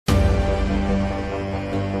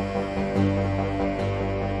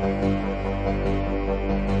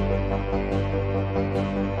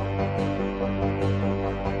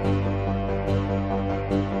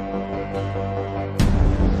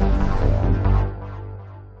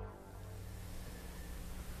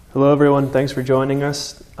Hello everyone, thanks for joining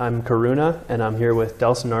us. I'm Karuna and I'm here with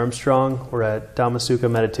Delson Armstrong. We're at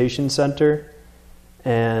Dhammasukha Meditation Center,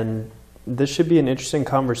 and this should be an interesting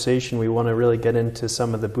conversation. We want to really get into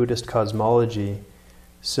some of the Buddhist cosmology.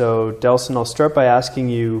 So Delson, I'll start by asking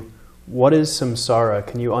you, what is samsara?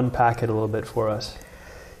 Can you unpack it a little bit for us?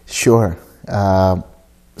 Sure.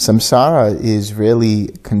 Samsara is really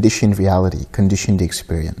conditioned reality, conditioned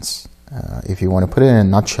experience. If you want to put it in a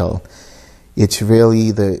nutshell, it's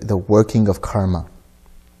really the working of karma.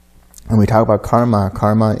 When we talk about karma,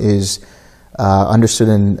 karma is understood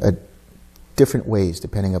in different ways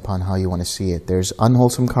depending upon how you want to see it. There's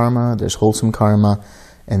unwholesome karma, there's wholesome karma,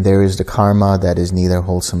 and there is the karma that is neither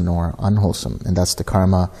wholesome nor unwholesome. And that's the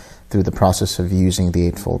karma through the process of using the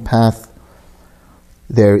Eightfold Path.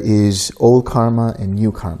 There is old karma and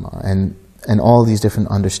new karma, and all these different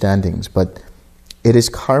understandings. But it is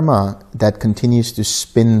karma that continues to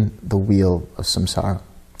spin the wheel of samsara.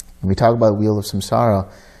 When we talk about the wheel of samsara,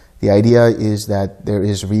 the idea is that there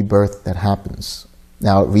is rebirth that happens.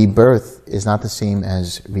 Now, rebirth is not the same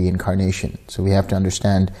as reincarnation. So we have to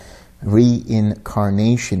understand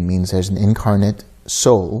reincarnation means there's an incarnate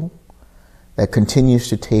soul that continues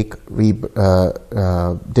to take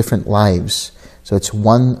different lives. So it's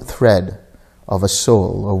one thread of a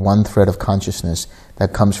soul or one thread of consciousness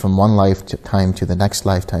that comes from one lifetime to the next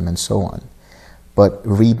lifetime and so on. But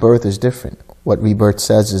rebirth is different. What rebirth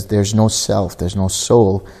says is there's no self, there's no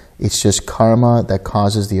soul. It's just karma that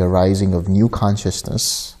causes the arising of new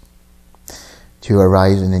consciousness to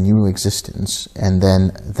arise in a new existence, and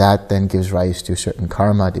then that then gives rise to certain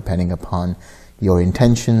karma depending upon your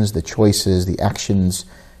intentions, the choices, the actions,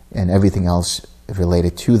 and everything else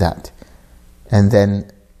related to that. And then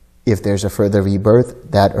if there's a further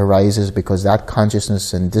rebirth, that arises because that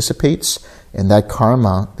consciousness then dissipates, and that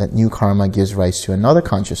karma, that new karma, gives rise to another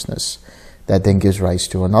consciousness that then gives rise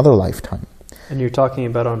to another lifetime. And you're talking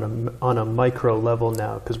about on a micro level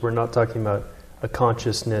now, because we're not talking about a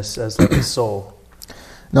consciousness as like a soul.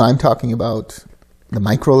 No, I'm talking about the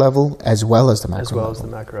micro level as well as the macro level. As well as the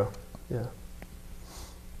macro, yeah.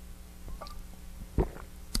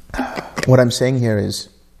 What I'm saying here is,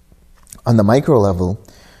 on the micro level,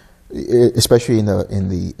 especially in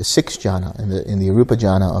the sixth jhana, in the arupa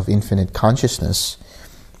jhana of infinite consciousness,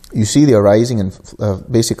 you see the arising and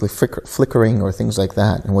basically flickering or things like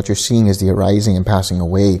that. And what you're seeing is the arising and passing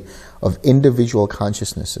away of individual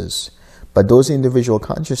consciousnesses. But those individual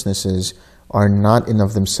consciousnesses are not in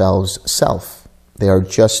of themselves self. They are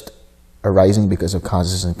just arising because of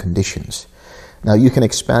causes and conditions. Now you can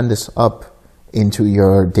expand this up into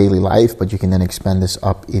your daily life, but you can then expand this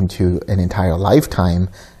up into an entire lifetime,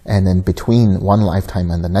 and then between one lifetime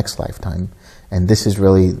and the next lifetime. And this is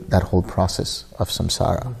really that whole process of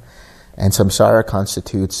samsara. And samsara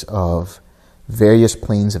constitutes of various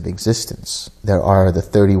planes of existence. There are the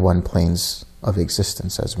 31 planes of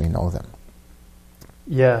existence as we know them.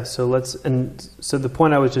 Yeah, so the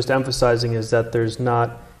point I was just emphasizing is that there's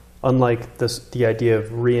not, unlike the idea of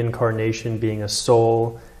reincarnation being a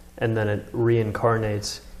soul and then it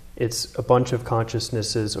reincarnates, it's a bunch of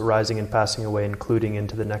consciousnesses arising and passing away, including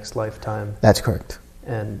into the next lifetime. That's correct.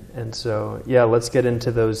 And so, yeah, let's get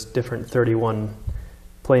into those different 31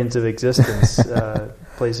 planes of existence,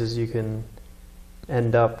 places you can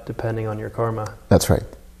end up depending on your karma. That's right.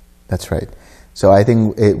 That's right. So I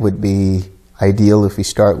think it would be ideal if we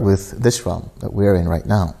start with this realm that we're in right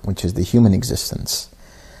now, which is the human existence.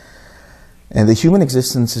 And the human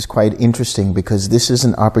existence is quite interesting because this is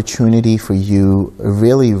an opportunity for you, a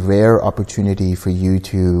really rare opportunity for you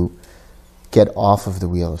to get off of the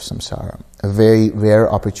wheel of samsara. A very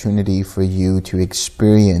rare opportunity for you to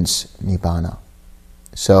experience nibbana.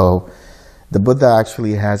 So the Buddha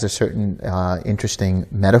actually has a certain interesting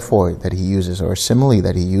metaphor that he uses, or a simile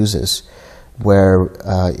that he uses, where,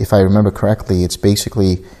 if I remember correctly, it's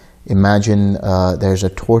basically, imagine there's a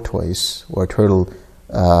tortoise or a turtle,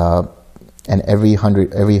 and every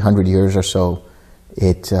hundred years or so,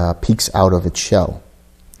 it peeks out of its shell,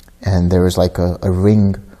 and there is like a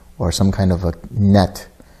ring or some kind of a net,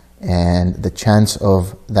 and the chance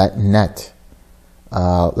of that net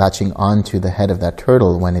latching onto the head of that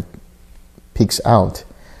turtle when it peeks out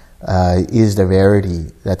is the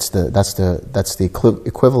rarity. That's the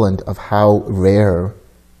equivalent of how rare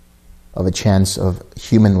of a chance of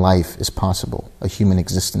human life is possible, a human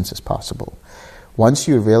existence is possible. Once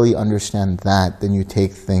you really understand that, then you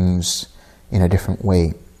take things in a different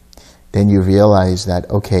way. Then you realize that,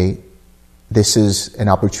 okay, this is an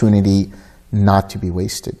opportunity not to be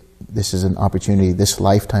wasted. This is an opportunity, this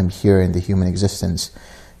lifetime here in the human existence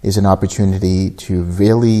is an opportunity to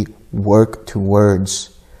really work towards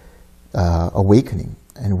awakening,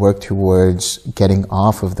 and work towards getting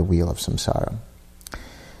off of the wheel of samsara.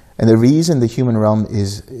 And the reason the human realm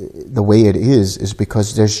is the way it is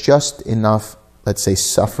because there's just enough, let's say,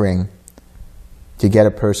 suffering to get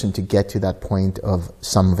a person to get to that point of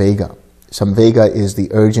samvega. Samvega is the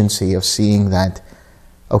urgency of seeing that,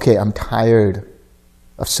 okay, I'm tired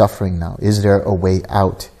of suffering now. Is there a way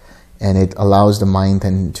out? And it allows the mind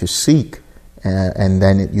then to seek, and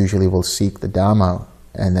then it usually will seek the Dhamma,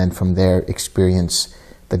 and then from there experience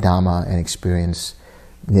the Dhamma and experience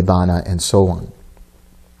Nibbana and so on.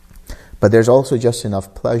 But there's also just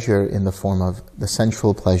enough pleasure in the form of the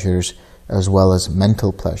sensual pleasures as well as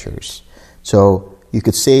mental pleasures. So you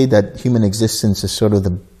could say that human existence is sort of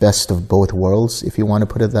the best of both worlds, if you want to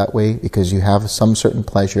put it that way, because you have some certain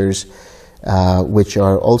pleasures which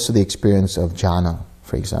are also the experience of jhana,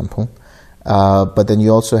 for example. But then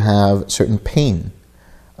you also have certain pain.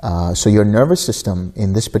 So your nervous system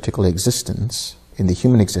in this particular existence, in the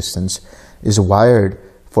human existence, is wired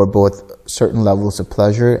for both certain levels of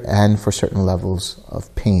pleasure and for certain levels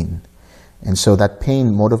of pain. And so that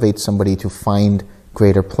pain motivates somebody to find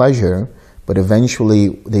greater pleasure, but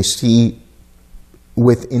eventually they see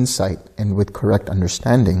with insight and with correct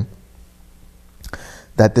understanding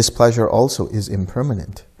that this pleasure also is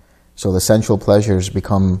impermanent. So the sensual pleasures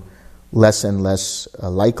become less and less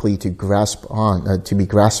likely to be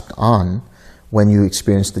grasped on when you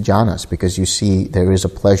experience the jhanas, because you see there is a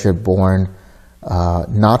pleasure born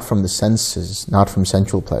not from the senses, not from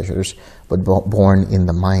sensual pleasures, but born in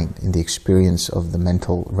the mind, in the experience of the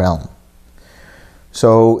mental realm.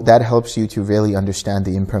 So that helps you to really understand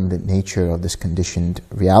the impermanent nature of this conditioned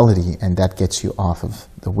reality, and that gets you off of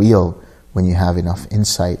the wheel when you have enough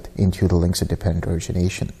insight into the links of dependent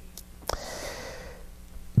origination.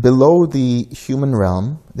 Below the human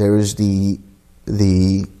realm, there is the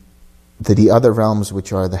other realms,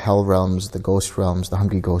 which are the hell realms, the ghost realms, the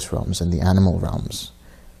hungry ghost realms, and the animal realms.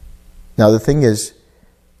 Now the thing is,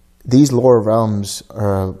 these lower realms,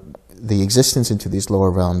 the existence into these lower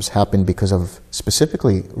realms happened because of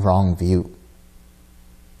specifically wrong view.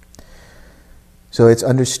 So it's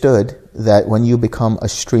understood that when you become a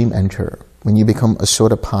stream enterer, when you become a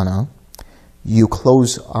sotapanna, you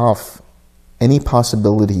close off any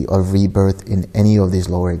possibility of rebirth in any of these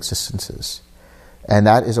lower existences. And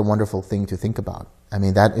that is a wonderful thing to think about. I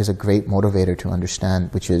mean, that is a great motivator to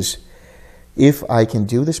understand, which is, if I can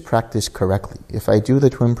do this practice correctly, if I do the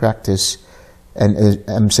TWIM practice and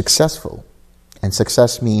am successful, and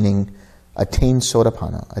success meaning attain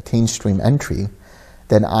sotapanna, attain stream entry,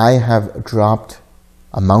 then I have dropped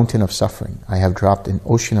a mountain of suffering. I have dropped an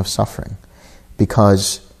ocean of suffering,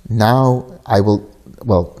 because now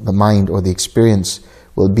the mind or the experience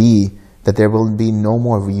will be that there will be no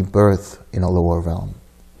more rebirth in a lower realm.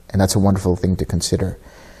 And that's a wonderful thing to consider.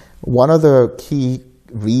 One of the key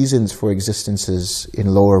reasons for existences in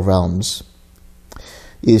lower realms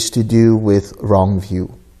is to do with wrong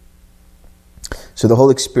view. So the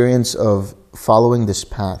whole experience of following this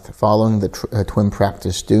path, following the TWIM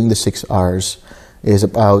practice, doing the 6 R's, is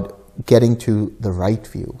about getting to the right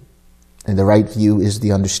view. And the right view is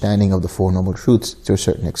the understanding of the Four Noble Truths to a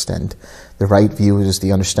certain extent. The right view is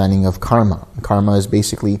the understanding of karma. Karma is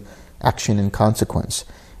basically action and consequence.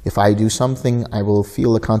 If I do something, I will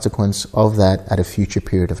feel the consequence of that at a future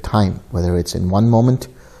period of time, whether it's in one moment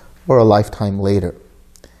or a lifetime later,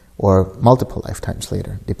 or multiple lifetimes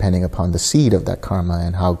later, depending upon the seed of that karma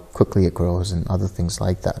and how quickly it grows and other things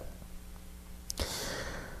like that.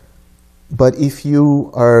 But if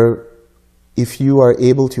you are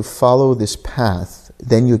able to follow this path,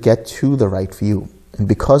 then you get to the right view. And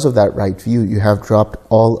because of that right view, you have dropped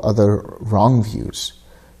all other wrong views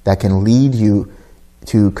that can lead you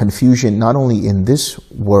to confusion, not only in this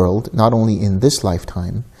world, not only in this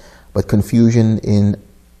lifetime, but confusion in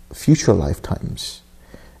future lifetimes.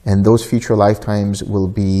 And those future lifetimes will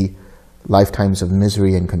be lifetimes of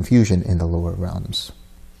misery and confusion in the lower realms.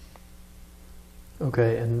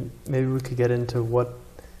 Okay, and maybe we could get into what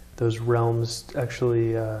those realms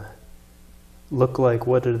actually look like.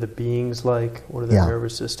 What are the beings like? What are the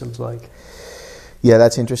nervous systems like? Yeah,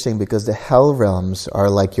 that's interesting, because the hell realms are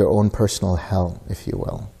like your own personal hell, if you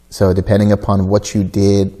will. So depending upon what you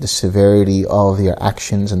did, the severity of your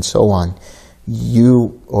actions and so on,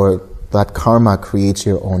 you or that karma creates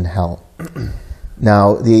your own hell.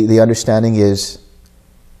 Now, the understanding is,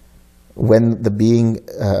 when the being,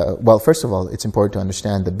 first of all, it's important to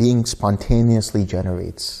understand the being spontaneously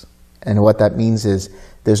generates. And what that means is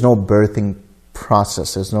there's no birthing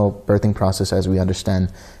process. There's no birthing process as we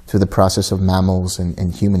understand through the process of mammals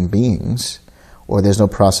and human beings, or there's no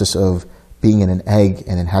process of being in an egg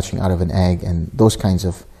and then hatching out of an egg and those kinds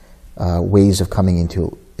of ways of coming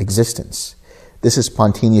into existence. This is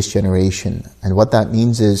spontaneous generation, and what that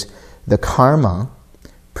means is the karma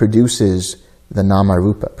produces the nama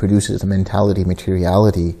rupa, produces the mentality,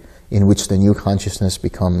 materiality, in which the new consciousness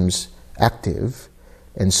becomes active,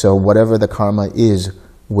 and so whatever the karma is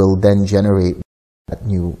will then generate that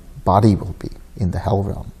new body will be in the hell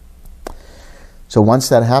realm. So once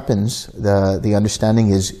that happens, the understanding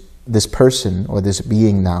is this person or this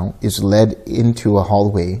being now is led into a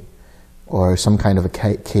hallway or some kind of a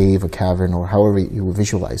cave, a cavern, or however you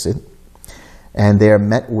visualize it, and they are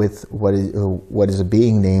met with what is a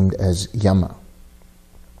being named as Yama.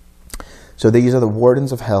 So these are the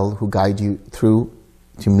wardens of hell who guide you through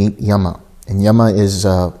to meet Yama. And Yama is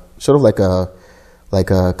sort of like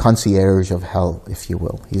a concierge of hell, if you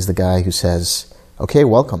will. He's the guy who says, okay,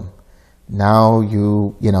 welcome. Now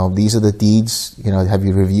you know, these are the deeds, you know, have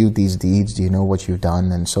you reviewed these deeds? Do you know what you've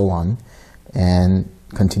done? And so on. And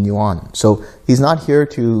continue on. So he's not here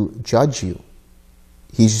to judge you.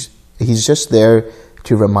 He's just there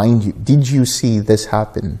to remind you, did you see this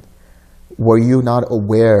happen? Were you not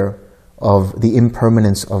aware of the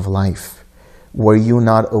impermanence of life? Were you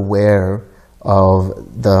not aware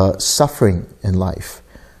of the suffering in life?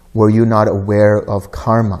 Were you not aware of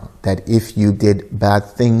karma, that if you did bad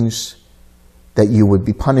things, that you would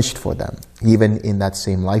be punished for them, even in that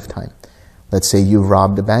same lifetime? Let's say you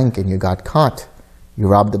robbed a bank and you got caught. You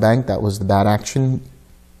robbed the bank, that was the bad action.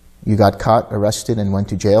 You got caught, arrested, and went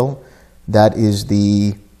to jail. That is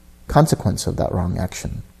the consequence of that wrong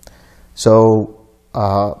action. So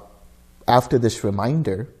after this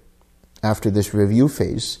reminder, after this review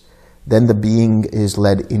phase, then the being is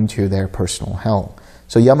led into their personal hell.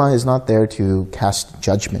 So Yama is not there to cast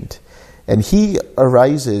judgment. And he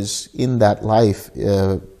arises in that life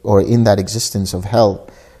or in that existence of hell.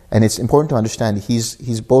 And it's important to understand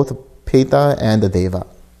he's both a Peta and a Deva.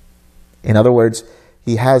 In other words,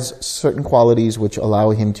 he has certain qualities which allow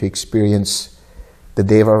him to experience the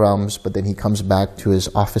Deva realms, but then he comes back to his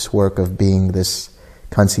office work of being this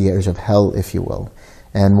concierge of hell, if you will.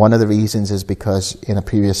 And one of the reasons is because in a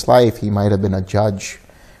previous life, he might have been a judge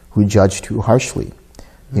who judged too harshly.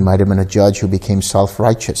 He might have been a judge who became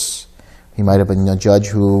self-righteous. He might have been a judge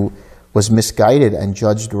who was misguided and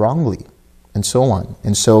judged wrongly, and so on.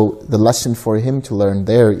 And so the lesson for him to learn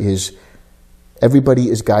there is everybody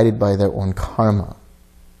is guided by their own karma.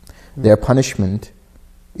 Their punishment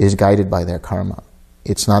is guided by their karma.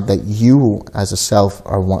 It's not that you as a self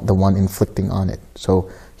are the one inflicting on it. So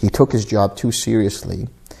he took his job too seriously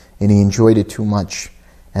and he enjoyed it too much.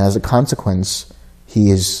 And as a consequence, he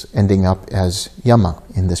is ending up as Yama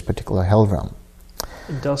in this particular hell realm.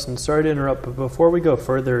 Delson, sorry to interrupt, but before we go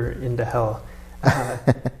further into hell, I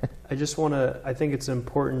think it's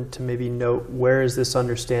important to maybe note, where is this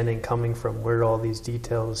understanding coming from? Where do all these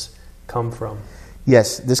details come from?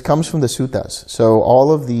 Yes, this comes from the suttas. So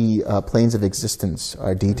all of the planes of existence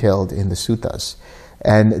are detailed in the suttas.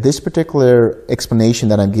 And this particular explanation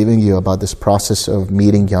that I'm giving you about this process of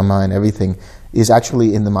meeting Yama and everything is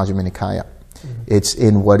actually in the Majjhima Nikāya. Mm-hmm. It's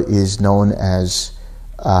in what is known as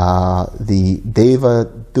the Deva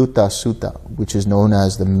Dutta Sutta, which is known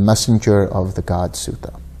as the Messenger of the God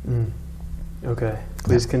Sutta. Mm. Okay,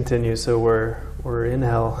 please continue. So we're in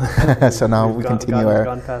hell. So now we continue.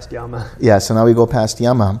 Gone past Yama. Yeah, so now we go past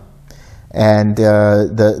Yama. And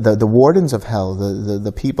the wardens of hell,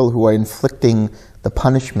 the people who are inflicting the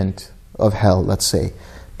punishment of hell, let's say,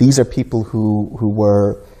 these are people who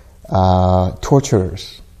were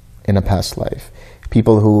torturers in a past life.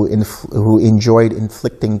 People who enjoyed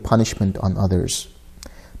inflicting punishment on others.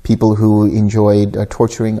 People who enjoyed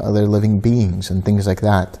torturing other living beings and things like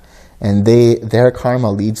that. And their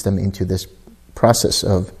karma leads them into this process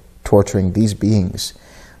of torturing these beings.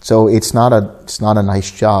 So it's not a nice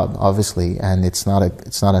job, obviously, and it's not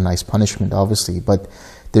a nice punishment, obviously, but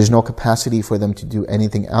there's no capacity for them to do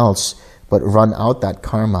anything else but run out that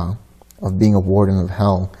karma of being a warden of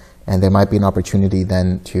hell, and there might be an opportunity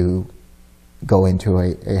then to go into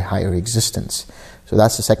a higher existence. So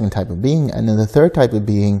that's the second type of being. And then the third type of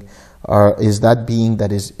being is that being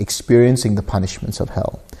that is experiencing the punishments of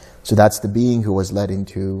hell. So that's the being who was led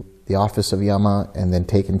into the office of Yama and then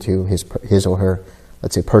taken to his or her,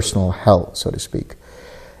 let's say, personal hell, so to speak.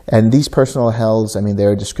 And these personal hells, I mean,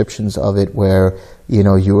 there are descriptions of it where, you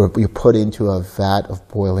know, you're put into a vat of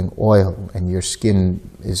boiling oil and your skin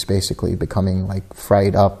is basically becoming like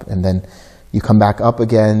fried up, and then you come back up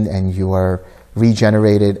again and you are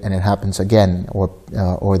regenerated and it happens again.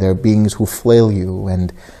 Or there are beings who flail you,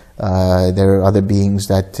 and there are other beings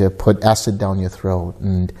that put acid down your throat,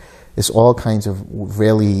 and it's all kinds of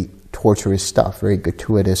really torturous stuff, very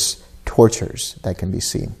gratuitous tortures that can be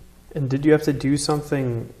seen. And did you have to do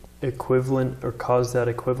something equivalent or cause that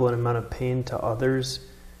equivalent amount of pain to others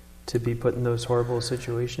to be put in those horrible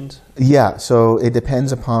situations? Yeah, so it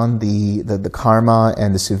depends upon the karma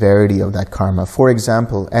and the severity of that karma. For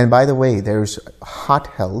example, and by the way, there's hot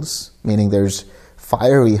hells, meaning there's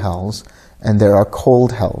fiery hells, and there are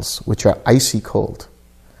cold hells, which are icy cold.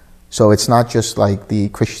 So it's not just like the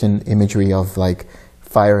Christian imagery of like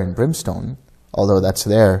fire and brimstone, although that's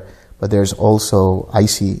there, but there's also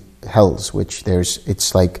icy hells, which there's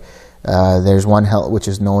one hell which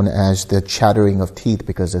is known as the chattering of teeth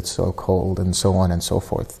because it's so cold, and so on and so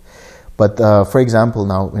forth. But for example,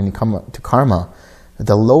 now when you come to karma,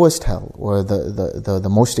 the lowest hell, or the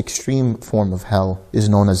most extreme form of hell, is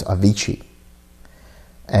known as Avicii.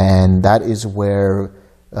 And that is where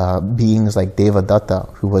beings like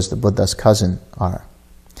Devadatta, who was the Buddha's cousin, are.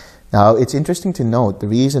 Now it's interesting to note the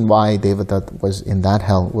reason why Devadatta was in that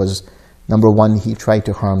hell was, number one, he tried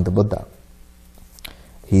to harm the Buddha.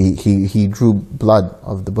 He drew blood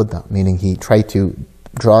of the Buddha, meaning he tried to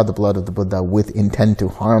draw the blood of the Buddha with intent to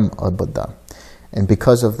harm a Buddha. And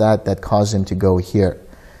because of that, that caused him to go here.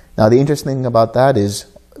 Now the interesting thing about that is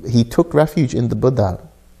he took refuge in the Buddha,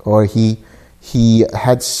 or he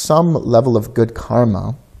had some level of good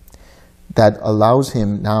karma that allows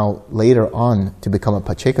him now later on to become a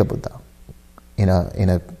Pacceka Buddha in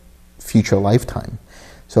a future lifetime.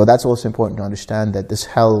 So that's also important to understand, that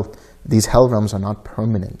these hell realms are not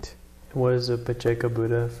permanent. What is a Pacceka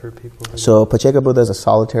Buddha for people? So Pacceka Buddha is a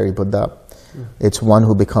solitary Buddha. It's one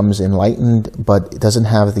who becomes enlightened, but it doesn't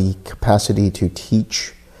have the capacity to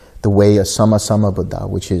teach the way a Sama Buddha,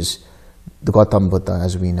 which is the Gautama Buddha,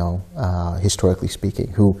 as we know, historically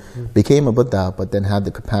speaking, who became a Buddha, but then had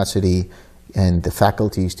the capacity and the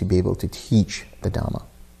faculties to be able to teach the Dhamma.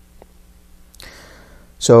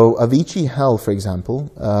 So Avicii hell, for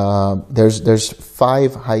example, there's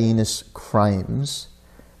 5 heinous crimes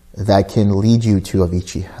that can lead you to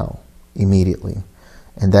Avicii hell immediately.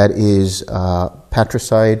 And that is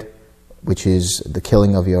patricide, which is the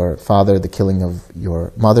killing of your father, the killing of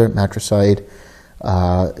your mother, matricide,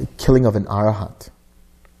 killing of an arahat,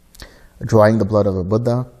 drawing the blood of a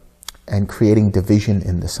Buddha, and creating division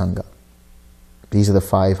in the Sangha. These are the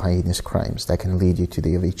 5 heinous crimes that can lead you to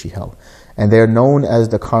the Avicii hell. And they're known as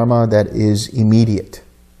the karma that is immediate.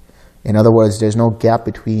 In other words, there's no gap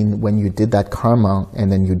between when you did that karma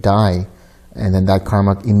and then you die, and then that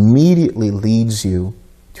karma immediately leads you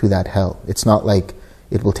to that hell. It's not like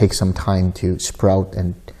it will take some time to sprout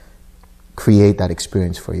and create that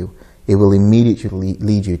experience for you. It will immediately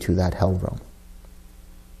lead you to that hell realm.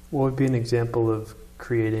 What would be an example of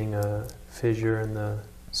creating a fissure in the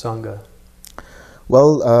Sangha?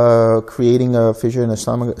 Well, creating a fissure in a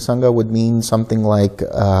Sangha would mean something like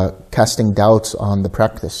casting doubts on the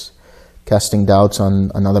practice, casting doubts on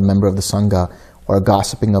another member of the Sangha, or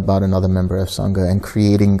gossiping about another member of Sangha, and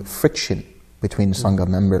creating friction between Sangha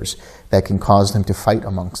members that can cause them to fight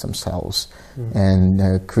amongst themselves,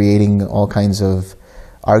 and creating all kinds of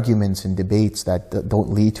arguments and debates that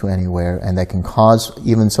don't lead to anywhere, and that can cause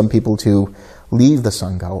even some people to leave the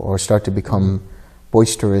Sangha or start to become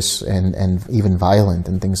boisterous and even violent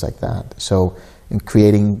and things like that. So in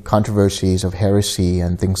creating controversies of heresy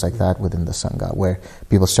and things like that within the Sangha, where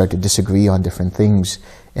people start to disagree on different things,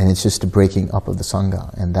 and it's just a breaking up of the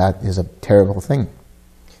Sangha, and that is a terrible thing.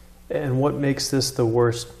 And what makes this the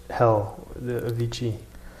worst hell, the Avicii?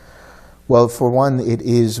 Well, for one, it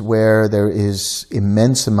is where there is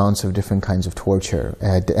immense amounts of different kinds of torture,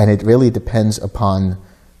 and it really depends upon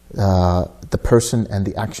the person and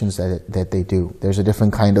the actions that they do. There's a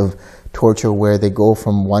different kind of torture where they go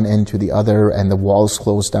from one end to the other and the walls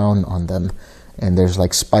close down on them, and there's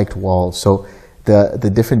like spiked walls. So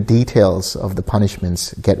the different details of the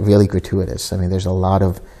punishments get really gratuitous. I mean, there's a lot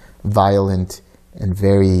of violent and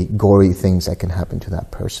very gory things that can happen to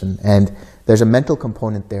that person. And there's a mental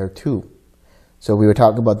component there too. So we were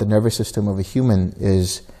talking about the nervous system of a human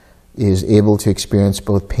is able to experience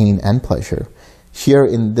both pain and pleasure. Here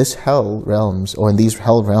in this hell realms, or in these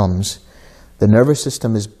hell realms, the nervous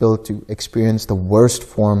system is built to experience the worst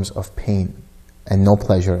forms of pain and no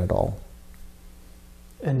pleasure at all.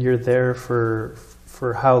 And you're there for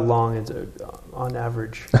how long is it, on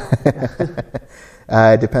average?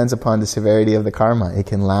 It depends upon the severity of the karma. It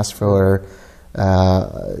can last for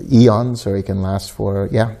eons, or it can last for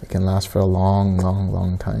a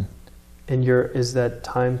long time. And is that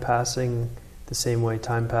time passing the same way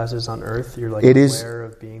time passes on Earth? You're like aware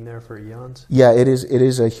of being there for eons? Yeah, it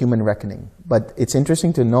is a human reckoning. But it's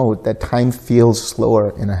interesting to note that time feels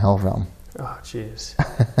slower in a hell realm. Oh, jeez.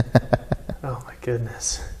 Oh, my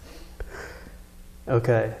goodness.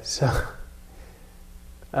 Okay, so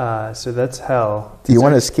So that's hell. Do you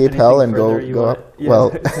want to escape hell and go up? Yeah, well,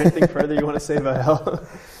 is there anything further you want to say about hell?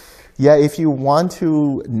 Yeah, if you want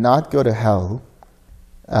to not go to hell,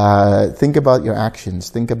 think about your actions.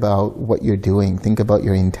 Think about what you're doing. Think about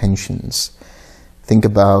your intentions. Think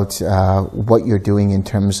about what you're doing in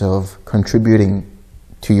terms of contributing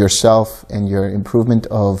to yourself and your improvement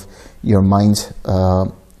of your mind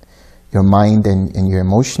and your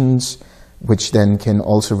emotions, which then can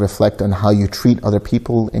also reflect on how you treat other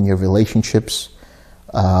people in your relationships,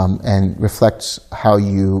 and reflects how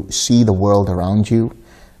you see the world around you,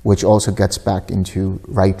 which also gets back into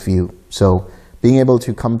right view. So being able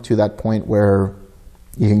to come to that point where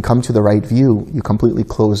you can come to the right view, you completely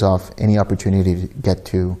close off any opportunity to get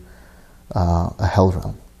to a hell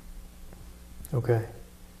realm. Okay.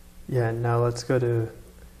 Yeah, now let's go to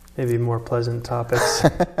maybe more pleasant topics.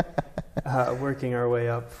 Working our way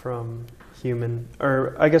up from human,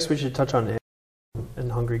 or I guess we should touch on it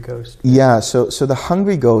and hungry ghost. Yeah, so the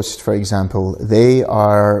hungry ghost, for example, they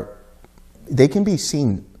can be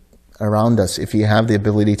seen around us if you have the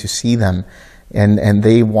ability to see them, and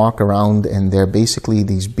they walk around, and they're basically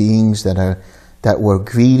these beings that were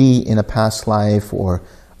greedy in a past life, or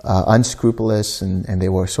unscrupulous, and they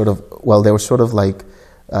were sort of like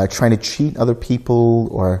trying to cheat other people,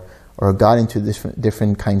 or got into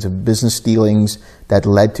different kinds of business dealings that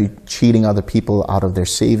led to cheating other people out of their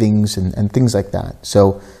savings and things like that.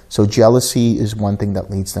 So jealousy is one thing that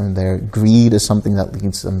leads them there. Greed is something that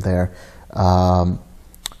leads them there.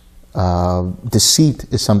 Deceit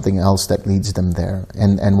is something else that leads them there.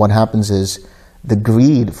 And what happens is the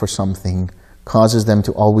greed for something causes them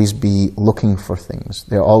to always be looking for things.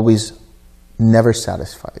 They're always never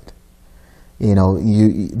satisfied. You know,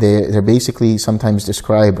 they're basically sometimes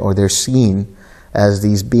described, or they're seen as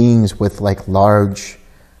these beings with like large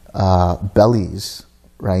bellies,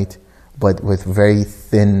 right? But with very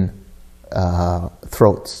thin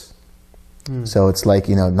throats. So it's like,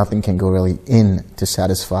 nothing can go really in to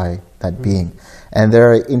satisfy that being. And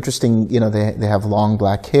they're interesting, they have long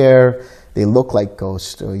black hair. They look like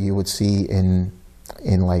ghosts, or you would see in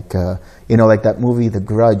like, like that movie, The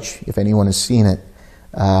Grudge, if anyone has seen it.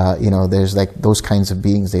 There's like those kinds of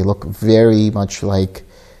beings. They look very much like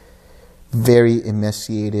very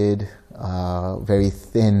emaciated, very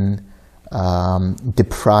thin,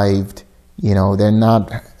 deprived. They're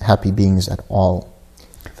not happy beings at all.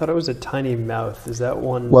 I thought it was a tiny mouth. Is that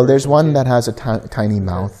one? Well, there's one that has a tiny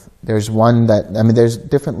mouth. There's one that, there's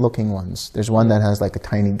different looking ones. There's one that has like a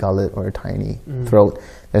tiny gullet or a tiny throat.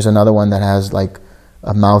 There's another one that has like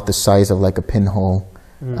a mouth the size of like a pinhole.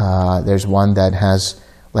 There's one that has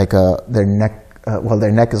like their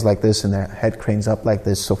neck is like this and their head cranes up like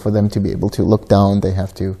this. So for them to be able to look down, they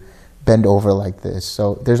have to bend over like this.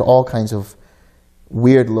 So there's all kinds of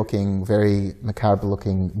weird looking, very macabre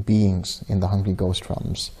looking beings in the hungry ghost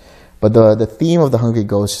realms. But the theme of the hungry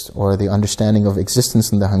ghost, or the understanding of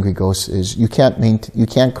existence in the hungry ghost, is you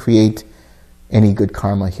can't create any good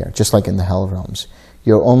karma here, just like in the hell realms.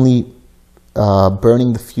 You're only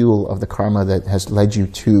burning the fuel of the karma that has led you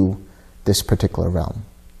to this particular realm.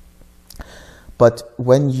 But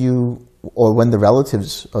when the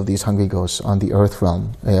relatives of these hungry ghosts on the earth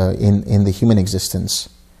realm, in the human existence,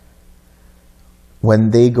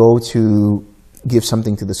 when they go to give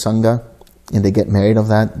something to the Sangha, and they get merit of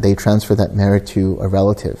that, they transfer that merit to a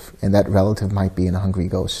relative, and that relative might be in a hungry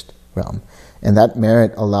ghost realm. And that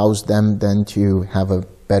merit allows them then to have a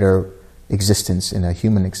better existence in a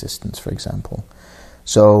human existence, for example.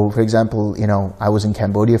 So, for example, I was in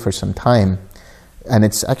Cambodia for some time, and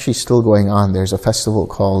it's actually still going on. There's a festival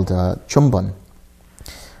called Chumbon.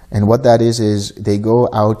 And what that is they go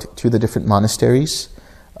out to the different monasteries,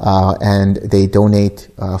 and they donate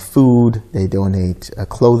food, they donate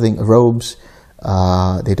clothing, robes,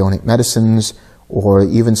 they donate medicines, or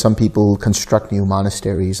even some people construct new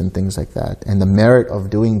monasteries and things like that. And the merit of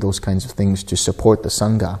doing those kinds of things to support the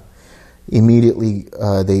Sangha, immediately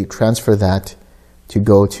they transfer that to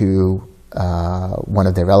go to one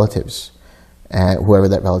of their relatives, whoever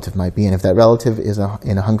that relative might be. And if that relative is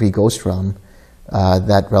in a hungry ghost realm,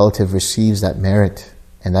 that relative receives that merit,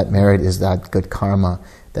 and that merit is that good karma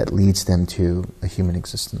that leads them to a human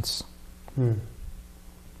existence.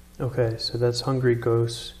 Okay, so that's hungry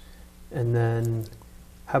ghosts. And then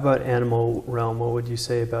how about animal realm? What would you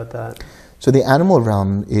say about that? So the animal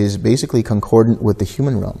realm is basically concordant with the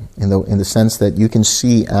human realm in the sense that you can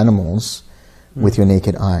see animals with your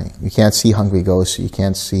naked eye. You can't see hungry ghosts, you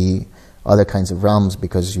can't see other kinds of realms,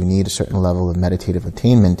 because you need a certain level of meditative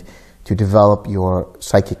attainment to develop your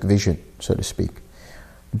psychic vision, so to speak.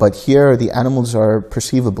 But here the animals are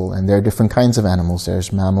perceivable, and there are different kinds of animals.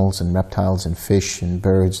 There's mammals and reptiles and fish and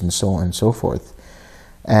birds and so on and so forth.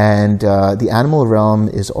 And the animal realm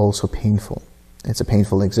is also painful. It's a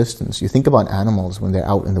painful existence. You think about animals when they're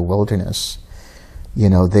out in the wilderness. You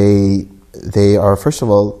know, they are, first of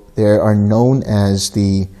all, they are known as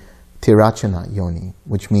the Tirachana yoni,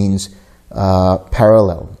 which means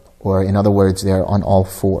parallel, or in other words, they're on all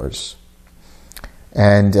fours.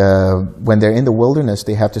 And when they're in the wilderness,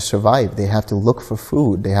 they have to survive. They have to look for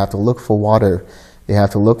food. They have to look for water. They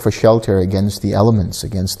have to look for shelter against the elements,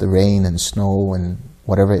 against the rain and snow and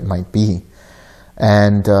whatever it might be.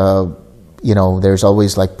 And, you know, there's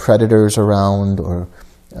always like predators around, or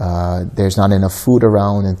there's not enough food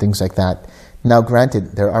around and things like that. Now,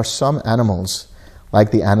 granted, there are some animals,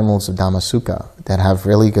 like the animals of Dhammasuka, that have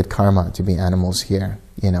really good karma to be animals here.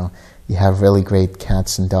 You know, you have really great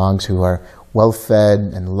cats and dogs who are well-fed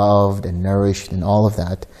and loved and nourished and all of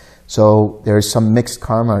that. So there is some mixed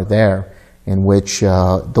karma there in which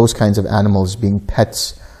those kinds of animals, being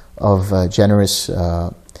pets of generous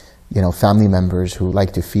you know, family members who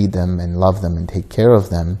like to feed them and love them and take care of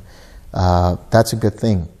them, that's a good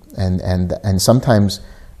thing. And sometimes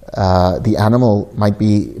the animal might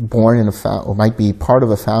be born in or might be part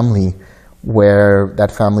of a family where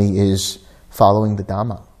that family is following the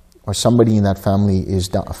Dhamma, or somebody in that family is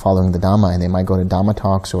following the Dhamma, and they might go to Dhamma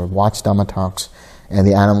talks or watch Dhamma talks, and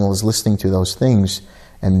the animal is listening to those things,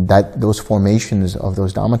 and those formations of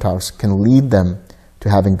those Dhamma talks can lead them to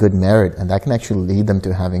having good merit, and that can actually lead them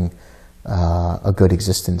to having a good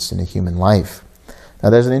existence in a human life. Now,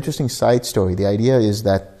 there's an interesting side story. The idea is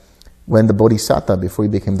that when the Bodhisattva, before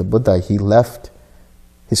he became the Buddha, he left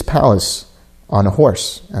his palace on a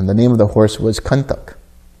horse, and the name of the horse was Kantak.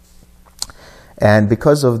 And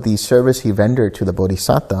because of the service he rendered to the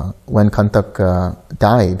Bodhisattva, when Kantak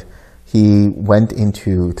died, he went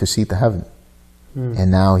into Tusita heaven. And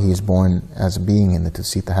now he is born as a being in the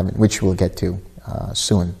Tusita heaven, which we'll get to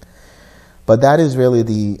soon. But that is really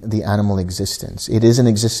the animal existence. It is an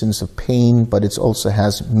existence of pain, but it also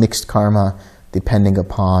has mixed karma depending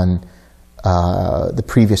upon the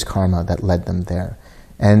previous karma that led them there.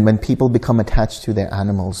 And when people become attached to their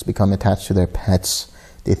animals, become attached to their pets,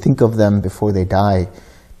 they think of them before they die,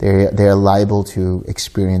 they're liable to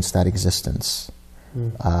experience that existence.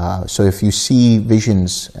 So if you see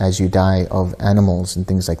visions as you die of animals and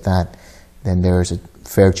things like that, then there's a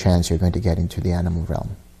fair chance you're going to get into the animal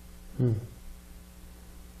realm.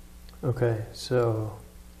 Okay, so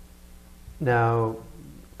now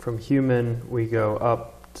from human we go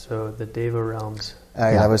up, so the Deva realms.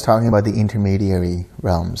 I was talking about the intermediary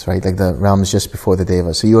realms, right? Like the realms just before the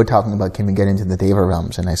Deva. So you were talking about, can we get into the Deva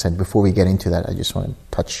realms? And I said, before we get into that, I just want to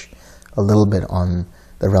touch a little bit on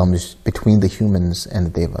the realms between the humans and the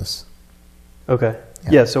Devas. Okay.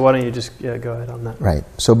 Yeah, so why don't you just go ahead on that. Right.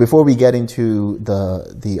 So before we get into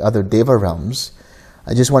the other Deva realms,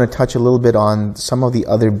 I just want to touch a little bit on some of the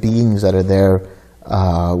other beings that are there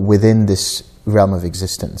within this realm of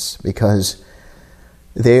existence, because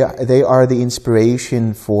they are the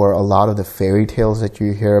inspiration for a lot of the fairy tales that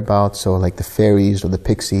you hear about. So like the fairies or the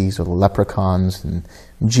pixies or the leprechauns and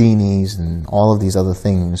genies and all of these other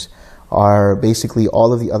things are basically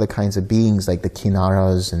all of the other kinds of beings, like the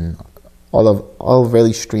kinnaras and all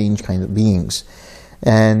really strange kinds of beings.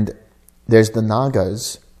 And there's the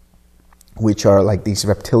nagas, which are like these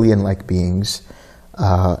reptilian-like beings,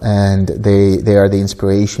 and they are the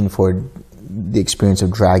inspiration for the experience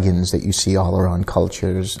of dragons that you see all around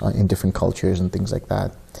cultures, in different cultures and things like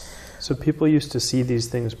that. So people used to see these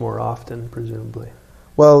things more often, presumably.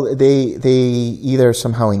 Well, they either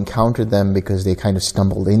somehow encountered them because they kind of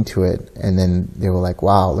stumbled into it, and then they were like,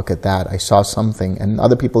 wow, look at that, I saw something. And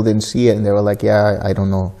other people didn't see it, and they were like, yeah, I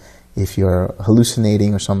don't know if you're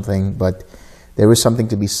hallucinating or something, but there was something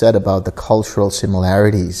to be said about the cultural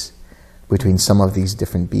similarities between some of these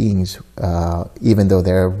different beings, even though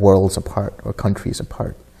they're worlds apart or countries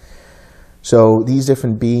apart. So these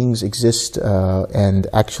different beings exist, and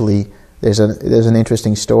actually there's an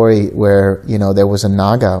interesting story where, you know, there was a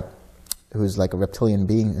naga who's like a reptilian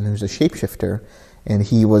being and who's a shapeshifter, and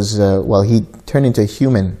he was he turned into a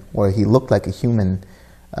human, or he looked like a human,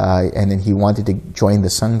 and then he wanted to join the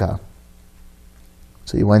sangha.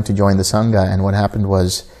 So he went to join the sangha, and what happened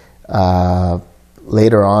was,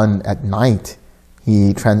 later on at night,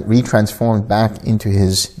 he retransformed back into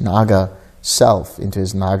his naga self, into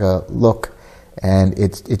his naga look, and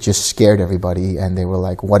it just scared everybody, and they were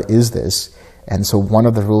like, what is this? And so one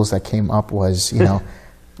of the rules that came up was, you know,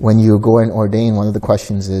 when you go and ordain, one of the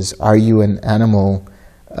questions is, are you an animal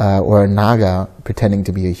or a naga pretending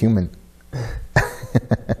to be a human?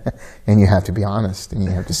 And you have to be honest, and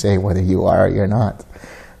you have to say whether you are or you're not.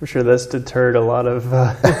 I'm sure that's deterred a lot of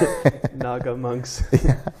Naga monks.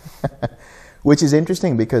 Yeah. Which is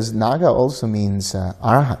interesting because Naga also means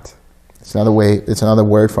Arahat. It's another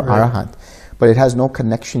word for Right. Arahat. But it has no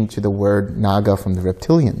connection to the word Naga from the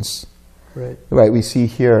reptilians. Right. Right, we see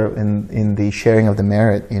here in the sharing of the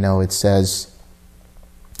merit, it says...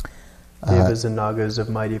 Devas and Nagas of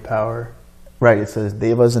mighty power. Right, it says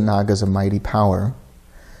Devas and Nagas of mighty power.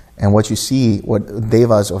 And what you see,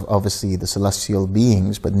 Devas are obviously the celestial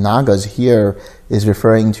beings, but Nagas here is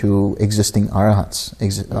referring to existing Arahats,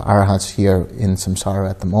 Arahats here in samsara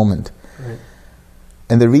at the moment. Right.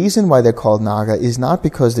 And the reason why they're called Naga is not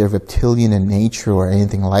because they're reptilian in nature or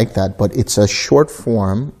anything like that, but it's a short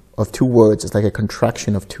form of two words. It's like a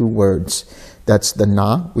contraction of two words. That's the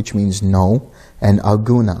Na, which means no, and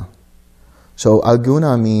Aguna. So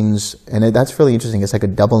Aguna means, and that's really interesting, it's like a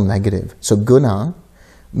double negative. So Guna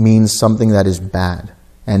means something that is bad,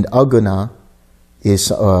 and Aguna is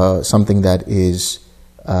something that is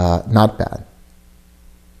not bad.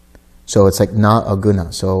 So it's like Na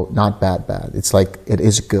Aguna, so not bad. It's like it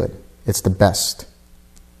is good. It's the best.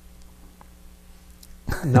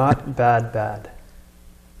 Not bad.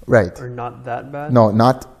 Right. Or not that bad? No,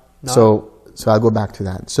 not. So I'll go back to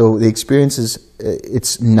that. So the experience is,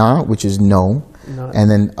 it's Na, which is no,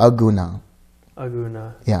 and then Aguna.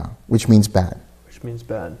 Aguna. Yeah, which means bad. Which means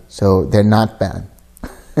bad. So they're not bad.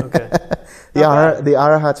 Okay. The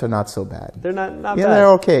Arahats are not so bad. They're not bad. Yeah, they're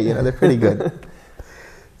okay. They're pretty good.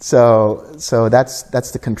 So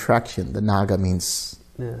that's the contraction. The Naga means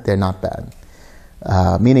they're not bad,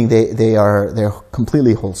 meaning they're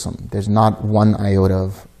completely wholesome. There's not one iota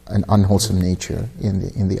of an unwholesome nature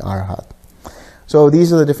in the Arahat. So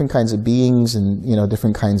these are the different kinds of beings, and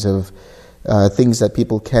different kinds of things that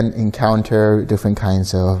people can encounter, different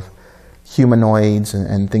kinds of humanoids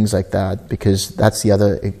and things like that, because that's the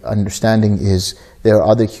other understanding, is there are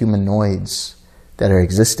other humanoids that are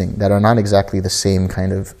existing that are not exactly the same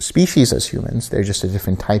kind of species as humans. They're just a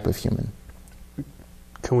different type of human.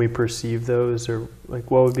 Can we perceive those, or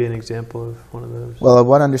what would be an example of one of those? Well,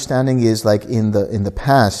 one understanding is in the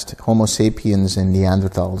past, Homo sapiens and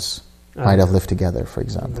Neanderthals might have lived together, for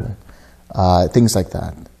example. Okay. Things like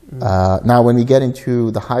that. Now, when we get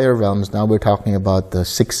into the higher realms, now we're talking about the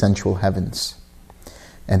 6 sensual heavens.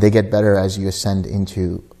 And they get better as you ascend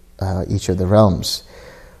into each of the realms.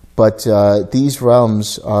 But these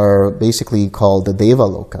realms are basically called the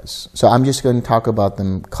Devalokas. So I'm just going to talk about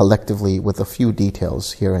them collectively with a few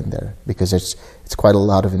details here and there, because it's quite a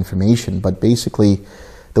lot of information. But basically,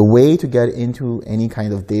 the way to get into any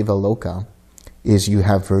kind of Devaloka is you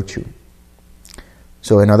have virtue.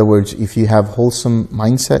 So in other words, if you have wholesome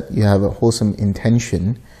mindset, you have a wholesome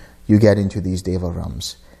intention, you get into these Deva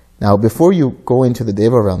realms. Now, before you go into the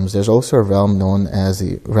Deva realms, there's also a realm known as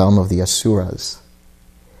the realm of the Asuras.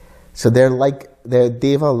 So they're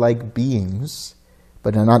Deva-like beings,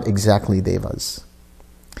 but they're not exactly Devas.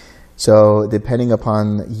 So depending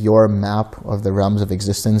upon your map of the realms of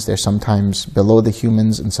existence, they're sometimes below the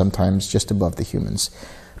humans and sometimes just above the humans.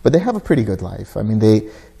 But they have a pretty good life. I mean, they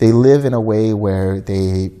live in a way where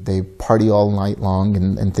they party all night long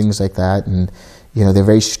and things like that, and they're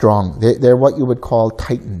very strong. They're what you would call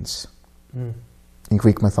titans in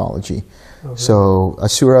Greek mythology. Okay. So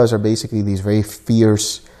asuras are basically these very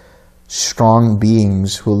fierce, strong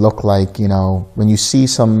beings who look like, when you see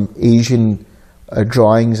some Asian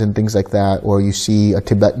drawings and things like that, or you see a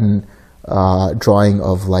Tibetan drawing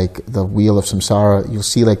of like the wheel of samsara, you'll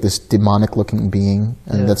see like this demonic looking being,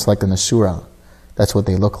 and that's like an asura. That's what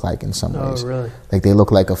they look like in some ways. Oh, really? Like they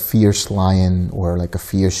look like a fierce lion or like a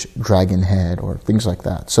fierce dragon head or things like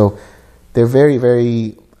that. So they're very,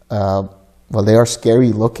 very, they are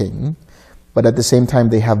scary looking, but at the same time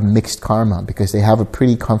they have mixed karma because they have a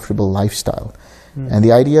pretty comfortable lifestyle. And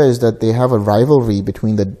the idea is that they have a rivalry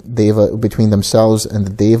between between themselves and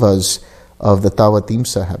the devas of the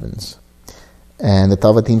Tavatimsa heavens. And the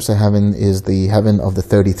Tavatimsa heaven is the heaven of the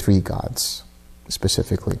 33 gods,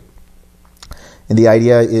 specifically. And the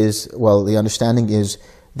idea is, the understanding is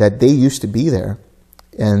that they used to be there,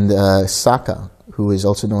 and Saka, who is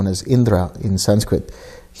also known as Indra in Sanskrit,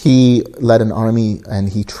 he led an army and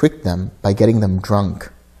he tricked them by getting them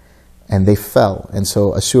drunk, and they fell. And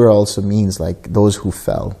so Asura also means like those who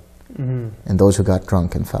fell, and those who got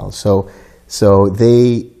drunk and fell. So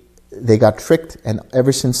they got tricked, and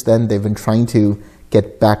ever since then they've been trying to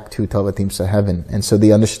get back to Tavatimsa heaven. And so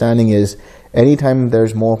the understanding is, anytime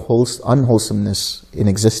there's more unwholesomeness in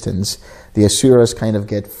existence, the Asuras kind of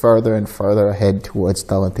get further and further ahead towards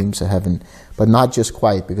Tavatimsa heaven, but not just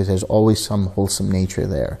quite, because there's always some wholesome nature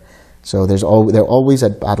there. So they're always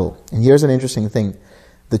at battle. And here's an interesting thing.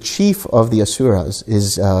 The chief of the Asuras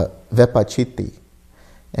is Vepachitti.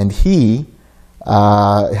 And he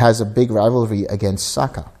has a big rivalry against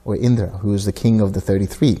Saka, or Indra, who is the king of the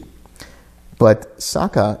 33. But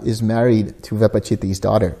Saka is married to Vepachitti's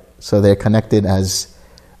daughter. So they're connected as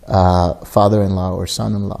father-in-law or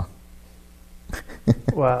son-in-law.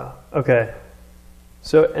 Wow. Okay.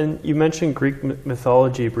 So, and you mentioned Greek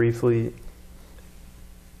mythology briefly.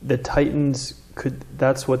 The Titans,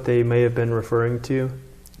 that's what they may have been referring to?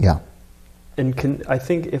 Yeah. And I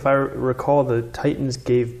think, if I recall, the Titans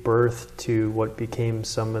gave birth to what became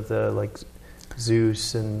some of the, like,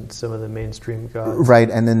 Zeus and some of the mainstream gods. Right,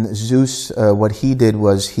 and then Zeus, what he did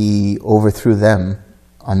was he overthrew them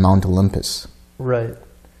on Mount Olympus. Right.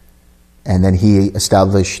 And then he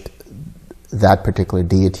established that particular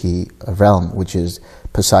deity realm, which is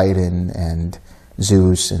Poseidon and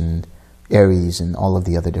Zeus and Ares and all of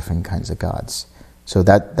the other different kinds of gods. So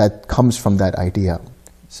that comes from that idea.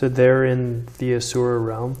 So they're in the Asura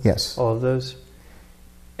realm? Yes. All of those?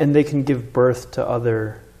 And they can give birth to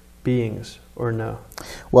other beings, or no?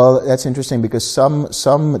 Well, that's interesting because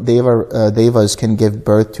some devas can give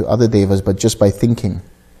birth to other devas, but just by thinking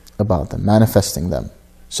about them, manifesting them.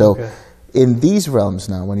 So in these realms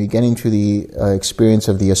now, when you get into the experience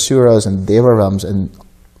of the Asuras and Deva realms, and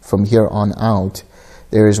from here on out,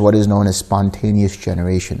 there is what is known as spontaneous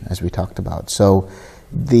generation, as we talked about. So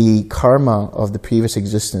the karma of the previous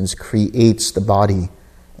existence creates the body,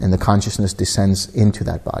 and the consciousness descends into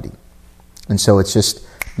that body. And so it's just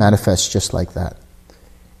manifests just like that.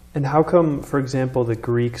 And how come, for example, the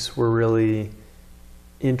Greeks were really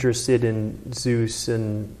interested in Zeus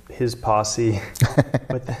and his posse,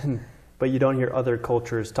 but you don't hear other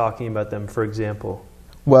cultures talking about them, for example?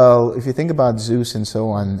 Well, if you think about Zeus and so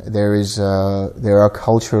on, there are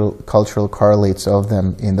cultural correlates of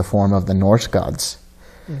them in the form of the Norse gods.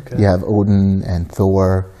 Okay. You have Odin and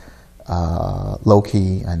Thor,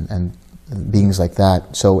 Loki, and beings like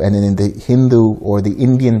that. So, and then in the Hindu or the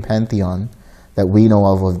Indian pantheon that we know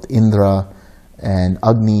of Indra and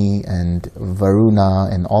Agni and Varuna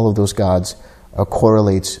and all of those gods are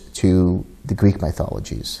correlates to the Greek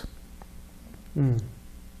mythologies. Mm.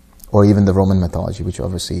 Or even the Roman mythology, which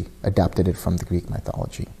obviously adapted it from the Greek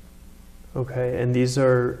mythology. Okay, and these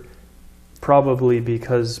are probably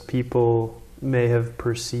because people may have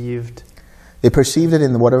perceived... They perceived it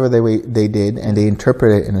in whatever they did, and they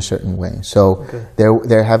interpret it in a certain way. So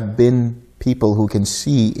there have been people who can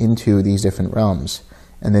see into these different realms,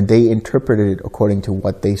 and then they interpreted it according to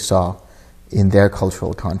what they saw in their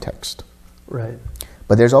cultural context. Right.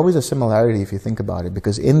 But there's always a similarity if you think about it,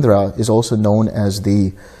 because Indra is also known as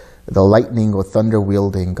the lightning or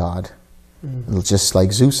thunder-wielding god, just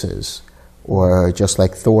like Zeus is, or just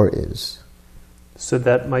like Thor is. So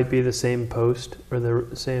that might be the same post, or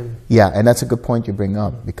the same... Yeah, and that's a good point you bring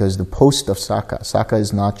up, because the post of Saka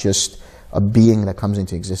is not just a being that comes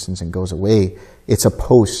into existence and goes away, it's a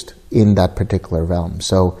post in that particular realm.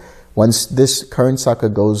 So once this current Saka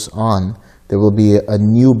goes on, there will be a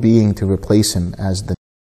new being to replace him as the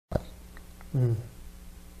God.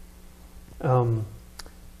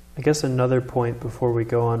 I guess another point before we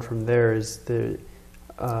go on from there is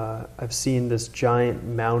I've seen this giant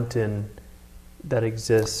mountain that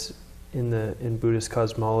exists in Buddhist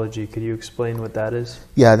cosmology. Could you explain what that is?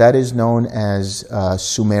 Yeah, that is known as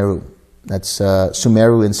Sumeru. That's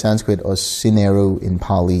Sumeru in Sanskrit or Sineru in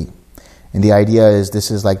Pali. And the idea is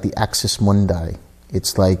this is like the axis mundi.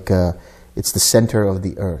 It's like it's the center of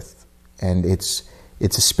the earth, and it's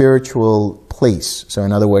a spiritual place. So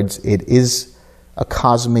in other words, it is a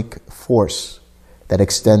cosmic force that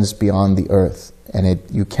extends beyond the earth, and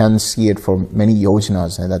you can see it for many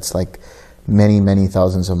yojanas, and that's like many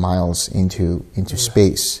thousands of miles into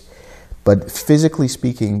space. But physically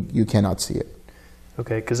speaking, you cannot see it.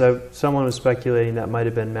 Okay, because someone was speculating that might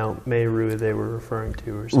have been Mount Meru they were referring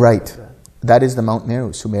to, or something. Right. Like that. That is the Mount Meru.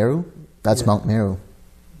 Sumeru? That's Mount Meru.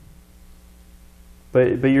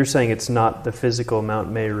 But you're saying it's not the physical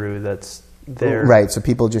Mount Meru that's there. Right, so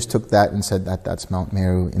people just took that and said that that's Mount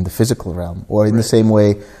Meru in the physical realm. Or in the same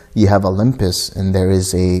way, you have Olympus, and there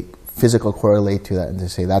is a physical correlate to that, and they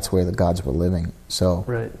say that's where the gods were living. So,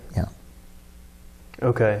 yeah.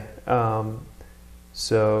 Okay.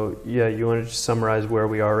 So, you want to just summarize where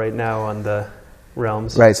we are right now on the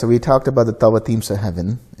realms? Right, so we talked about the Tawatimsa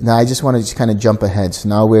heaven. Now I just want to just kind of jump ahead. So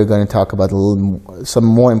now we're going to talk about some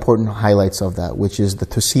more important highlights of that, which is the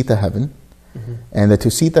Tusita heaven. Mm-hmm. And the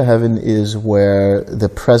Tusita heaven is where the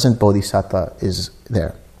present Bodhisattva is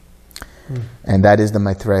there. Mm. And that is the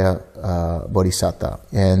Maitreya Bodhisattva.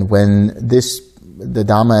 And when the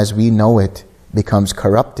Dhamma as we know it becomes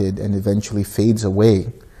corrupted and eventually fades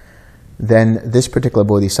away, then this particular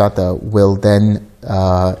bodhisattva will then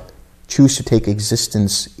choose to take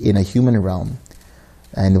existence in a human realm,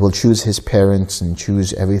 and will choose his parents and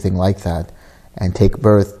choose everything like that, and take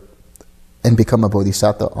birth and become a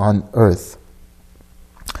bodhisattva on earth.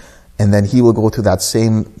 And then he will go through that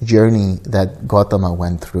same journey that Gautama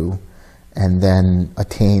went through, and then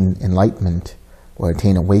attain enlightenment or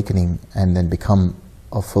attain awakening, and then become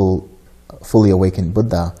a fully awakened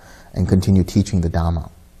Buddha and continue teaching the Dhamma.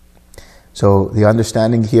 So the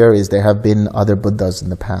understanding here is there have been other Buddhas in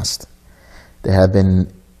the past. There have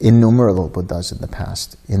been innumerable Buddhas in the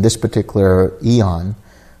past. In this particular eon,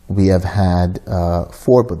 we have had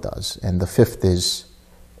 4 Buddhas, and the 5th is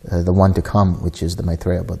the one to come, which is the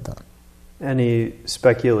Maitreya Buddha. Any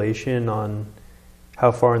speculation on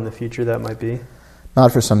how far in the future that might be?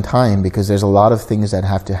 Not for some time, because there's a lot of things that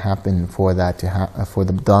have to happen for that to for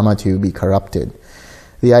the Dhamma to be corrupted.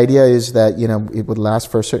 The idea is that, you know, it would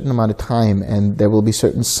last for a certain amount of time, and there will be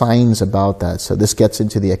certain signs about that. So this gets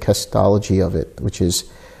into the ecclesiology of it, which is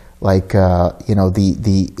like, you know,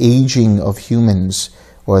 the aging of humans,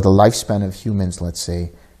 or the lifespan of humans, let's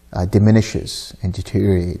say, diminishes and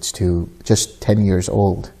deteriorates to just 10 years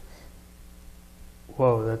old.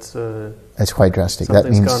 Whoa, that's quite drastic. Something's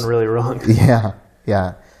that means gone really wrong. Yeah,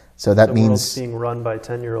 yeah. So that means the world's being run by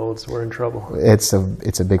 10-year-olds. We're in trouble. It's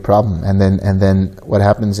a big problem. And then what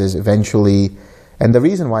happens is eventually, and the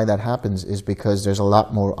reason why that happens is because there's a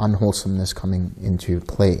lot more unwholesomeness coming into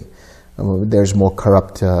play. There's more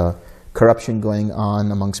corruption going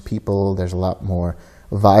on amongst people. There's a lot more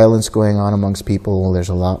violence going on amongst people. There's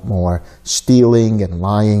a lot more stealing and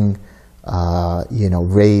lying, you know,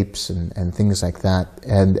 rapes and things like that.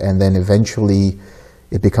 And then eventually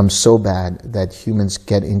it becomes so bad that humans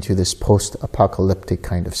get into this post-apocalyptic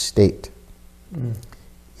kind of state.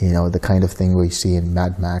 You know, the kind of thing we see in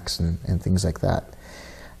Mad Max and things like that.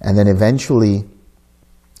 And then eventually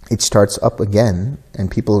it starts up again,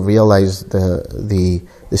 and people realize the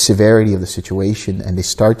severity of the situation, and they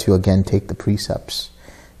start to again take the precepts,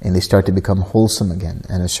 and they start to become wholesome again.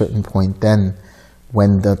 And at a certain point then,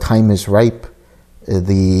 when the time is ripe,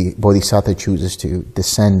 the bodhisattva chooses to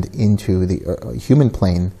descend into the human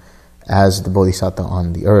plane as the bodhisattva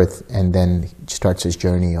on the earth, and then starts his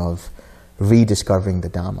journey of rediscovering the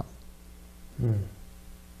Dhamma.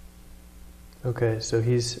 Okay, so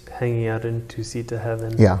he's hanging out in Tusita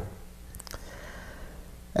heaven. Yeah.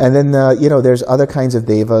 And then, you know, there's other kinds of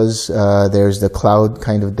devas. There's the cloud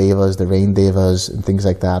kind of devas, the rain devas, and things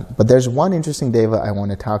like that. But there's one interesting deva I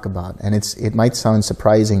want to talk about, and it might sound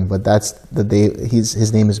surprising, but that's the deva.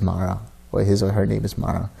 His name is Mara, or his or her name is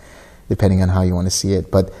Mara, depending on how you want to see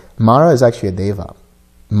it. But Mara is actually a deva.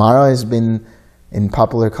 Mara has been, in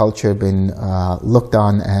popular culture, been looked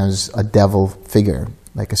on as a devil figure,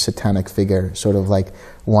 like a satanic figure, sort of like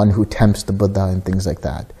one who tempts the Buddha and things like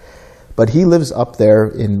that. But he lives up there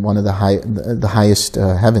in one of the highest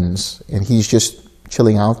heavens, and he's just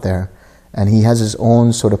chilling out there, and he has his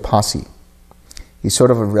own sort of posse. He's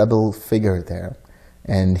sort of a rebel figure there,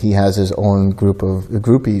 and he has his own group of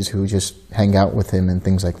groupies who just hang out with him and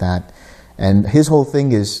things like that. And his whole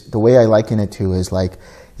thing is, the way I liken it to is like,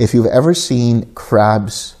 if you've ever seen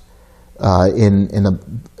crabs in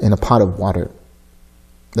a pot of water,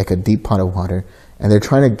 like a deep pot of water, and they're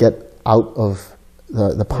trying to get out of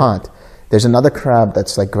the pot, there's another crab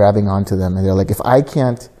that's like grabbing onto them, and they're like, if I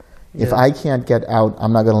can't get out,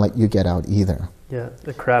 I'm not going to let you get out either. Yeah,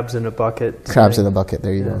 the crabs in a bucket. Crabs in a bucket,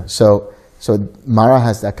 there you go. So Mara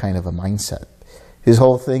has that kind of a mindset. His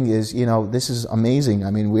whole thing is, you know, this is amazing.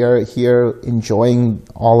 I mean, we are here enjoying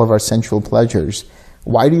all of our sensual pleasures.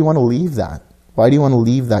 Why do you want to leave that? Why do you want to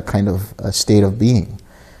leave that kind of state of being?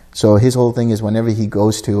 So his whole thing is, whenever he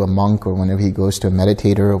goes to a monk, or whenever he goes to a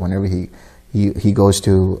meditator, or whenever he goes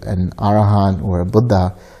to an arahant or a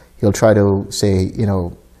Buddha, he'll try to say, you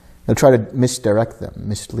know, he'll try to misdirect them,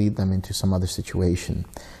 mislead them into some other situation.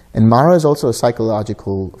 And Mara is also a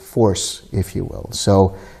psychological force, if you will.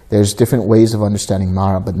 So there's different ways of understanding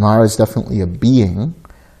Mara, but Mara is definitely a being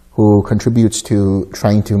who contributes to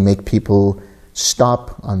trying to make people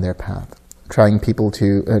stop on their path, trying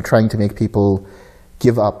to make people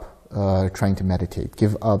give up trying to meditate,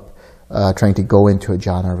 give up trying to go into a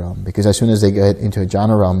jhana realm, because as soon as they get into a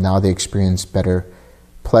jhana realm, now they experience better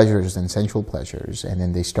pleasures than sensual pleasures, and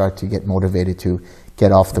then they start to get motivated to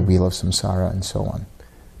get off the wheel of samsara and so on.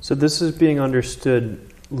 So this is being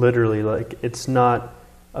understood literally, like it's not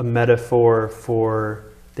a metaphor for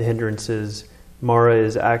the hindrances. Mara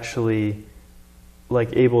is actually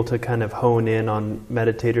like able to kind of hone in on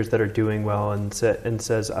meditators that are doing well, and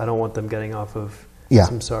says, I don't want them getting off of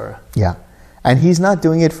samsara. Yeah. And he's not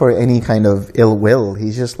doing it for any kind of ill will.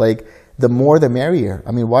 He's just like, the more the merrier.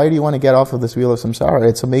 I mean, why do you want to get off of this wheel of samsara?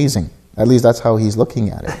 It's amazing. At least that's how he's looking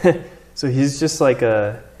at it. So he's just like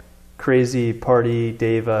a crazy party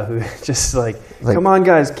deva who just like, come on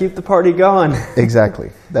guys, keep the party going.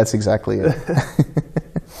 Exactly. That's exactly it.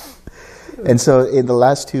 And so in the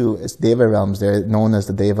last two deva realms, they're known as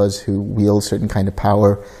the devas who wield certain kind of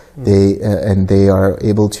power. They are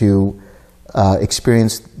able to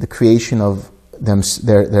experience the creation of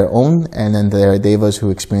their own, and then there are devas who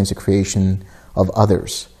experience the creation of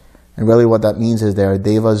others. And really what that means is there are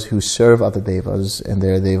devas who serve other devas, and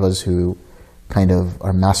there are devas who kind of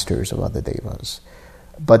are masters of other devas.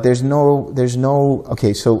 But there's no,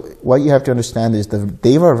 okay, so what you have to understand is the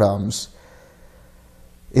deva realms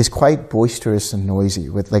is quite boisterous and noisy.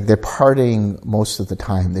 With like, they're partying most of the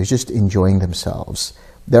time. They're just enjoying themselves.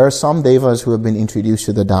 There are some devas who have been introduced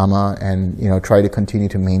to the Dhamma and, you know, try to continue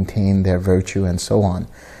to maintain their virtue and so on.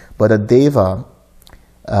 But a deva,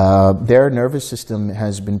 their nervous system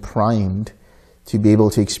has been primed to be able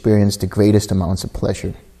to experience the greatest amounts of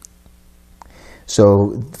pleasure.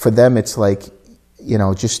 So for them, it's like, you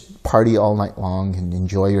know, just party all night long and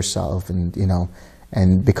enjoy yourself and, you know,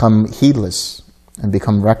 and become heedless and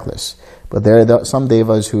become reckless. But there are some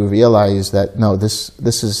devas who realize that, no, this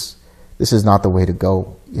is not the way to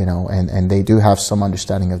go, you know, and they do have some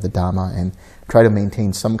understanding of the Dhamma and try to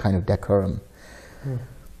maintain some kind of decorum.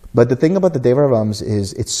 But the thing about the deva realms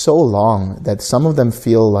is it's so long that some of them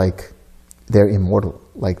feel like they're immortal,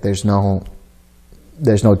 like there's no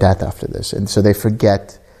death after this. And so they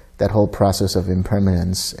forget that whole process of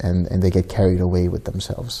impermanence and they get carried away with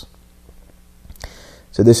themselves.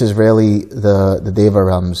 So this is really the deva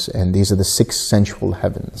realms, and these are the 6 sensual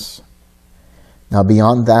heavens. Now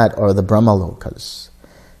beyond that are the Brahmalokas.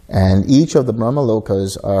 And each of the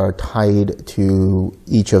Brahmalokas are tied to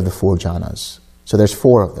each of the 4 jhanas. So there's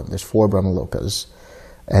 4 of them. There's 4 Brahmalokas.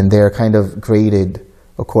 And they're kind of graded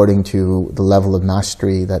according to the level of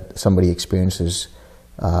mastery that somebody experiences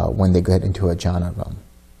when they get into a jhana realm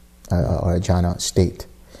or a jhana state.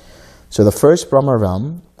 So the first Brahma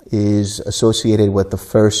realm is associated with the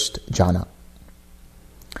first jhana.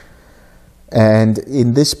 And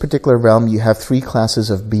in this particular realm, you have 3 classes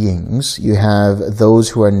of beings. You have those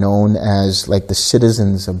who are known as like the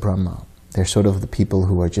citizens of Brahma. They're sort of the people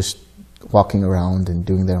who are just walking around and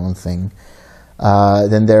doing their own thing.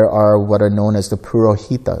 Then there are what are known as the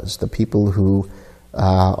Purohitas, the people who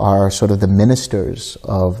are sort of the ministers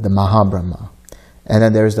of the Mahabrahma. And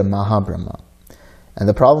then there's the Mahabrahma. And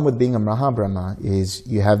the problem with being a Mahabrahma is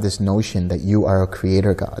you have this notion that you are a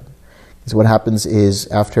creator god. So what happens is,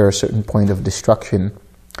 after a certain point of destruction,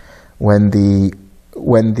 when the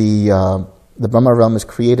Brahma realm is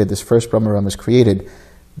created, this first Brahma realm is created,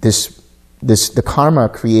 the karma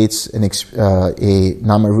creates a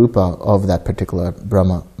Namarupa of that particular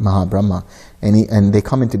Brahma, Mahabrahma, and they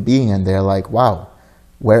come into being and they're like, wow,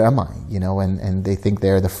 where am I? You know, and they think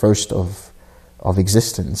they're the first of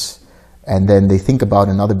existence. And then they think about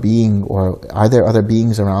another being, or are there other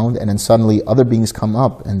beings around? And then suddenly other beings come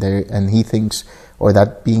up, and he thinks, or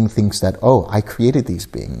that being thinks that, oh, I created these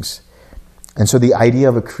beings. And so the idea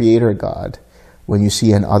of a creator god, when you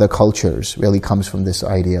see in other cultures, really comes from this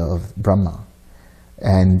idea of Brahma.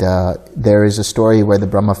 And there is a story where the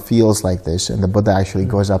Brahma feels like this, and the Buddha actually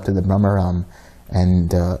goes up to the Brahma realm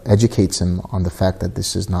and educates him on the fact that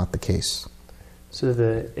this is not the case. So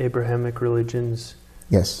the Abrahamic religions...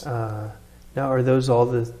 Yes. Now, are those all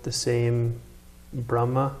the same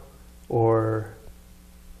Brahma, or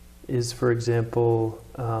is, for example,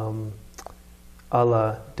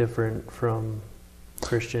 Allah different from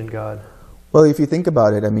Christian God? Well, if you think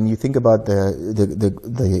about it, I mean, you think about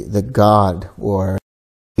the God or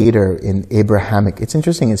creator in Abrahamic. It's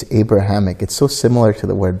interesting. It's Abrahamic. It's so similar to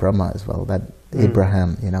the word Brahma as well. That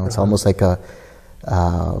Abraham, you know, it's almost like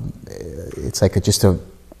just a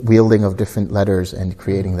wielding of different letters and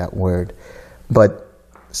creating that word. But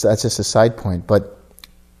so that's just a side point. But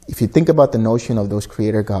if you think about the notion of those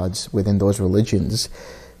creator gods within those religions,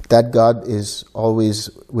 that God is always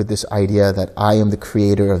with this idea that I am the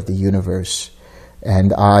creator of the universe,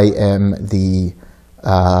 and I am the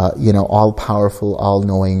all-powerful,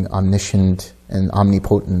 all-knowing, omniscient, and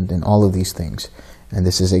omnipotent, and all of these things. And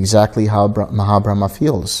this is exactly how Mahabrahma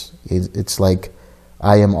feels. It's like,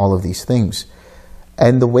 I am all of these things.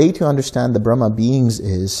 And the way to understand the Brahma beings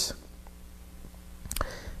is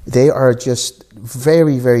they are just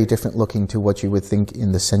very, very different looking to what you would think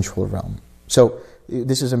in the sensual realm. So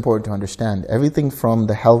this is important to understand. Everything from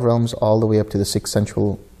the hell realms all the way up to the six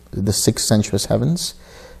sensuous heavens,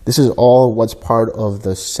 this is all what's part of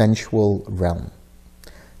the sensual realm.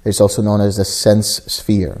 It's also known as the sense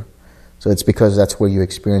sphere. So it's because that's where you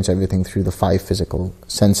experience everything through the 5 physical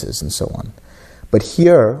senses and so on. But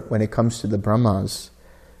here, when it comes to the Brahmas,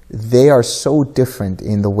 they are so different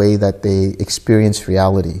in the way that they experience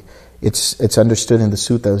reality. It's understood in the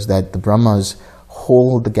suttas that the Brahmas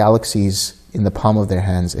hold the galaxies in the palm of their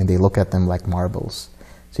hands and they look at them like marbles.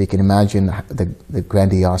 So you can imagine the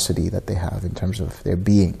grandiosity that they have in terms of their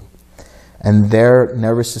being. And their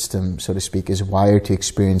nervous system, so to speak, is wired to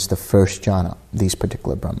experience the first jhana, these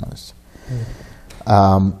particular Brahmas.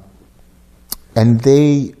 And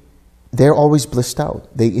they're always blissed out.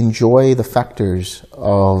 They enjoy the factors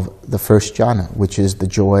of the first jhana, which is the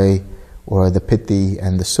joy or the piti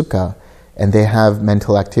and the sukha, and they have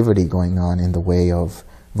mental activity going on in the way of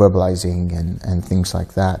verbalizing and things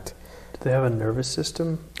like that. Do they have a nervous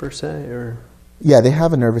system, per se? Or? Yeah, they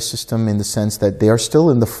have a nervous system in the sense that they are still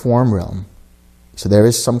in the form realm. So there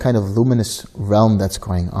is some kind of luminous realm that's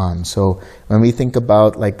going on. So when we think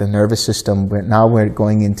about like the nervous system, now we're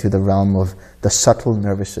going into the realm of the subtle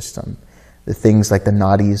nervous system. The things like the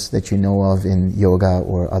nadis that you know of in yoga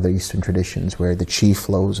or other Eastern traditions where the chi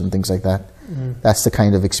flows and things like that. That's the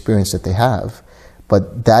kind of experience that they have.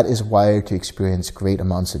 But that is wired to experience great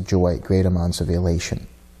amounts of joy, great amounts of elation.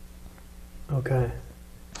 Okay.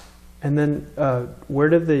 And then where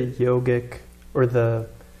do the yogic, or the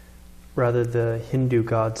Hindu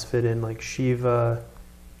gods fit in, like Shiva,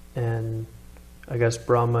 and I guess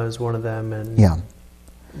Brahma is one of them, and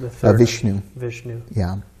the third Vishnu. Vishnu.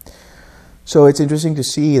 Yeah. So it's interesting to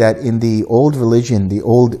see that in the old religion, the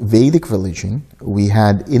old Vedic religion, we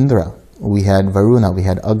had Indra, we had Varuna, we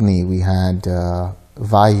had Agni, we had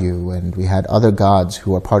Vayu, and we had other gods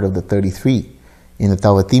who are part of the 33 in the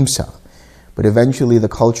Tavatimsa. But eventually the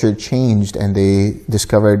culture changed and they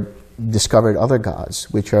discovered other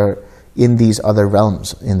gods, which are in these other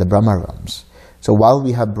realms, in the Brahma realms. So while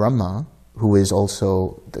we have Brahma, who is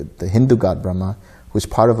also the Hindu god Brahma, who is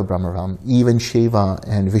part of a Brahma realm, even Shiva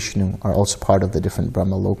and Vishnu are also part of the different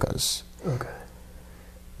Brahmalokas. Okay.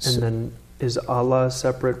 And then is Allah a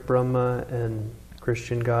separate Brahma and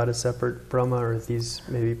Christian God a separate Brahma, or are these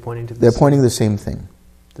maybe pointing to the They're pointing to the same thing.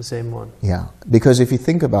 The same one. Yeah, because if you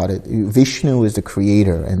think about it, Vishnu is the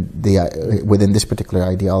creator, and within this particular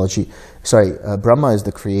ideology, Brahma is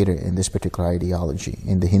the creator in this particular ideology,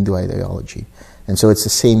 in the Hindu ideology, and so it's the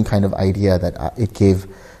same kind of idea that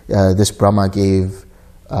this Brahma gave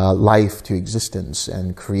life to existence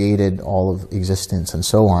and created all of existence and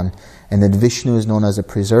so on, and then Vishnu is known as a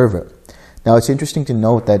preserver. Now it's interesting to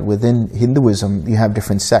note that within Hinduism you have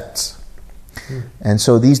different sects, and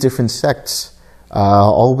so these different sects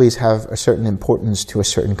always have a certain importance to a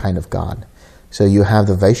certain kind of God. So you have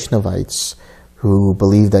the Vaishnavites who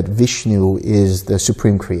believe that Vishnu is the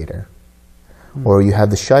supreme creator. Or you have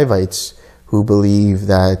the Shaivites who believe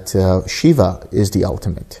that Shiva is the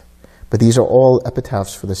ultimate. But these are all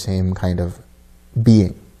epitaphs for the same kind of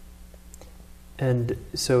being. And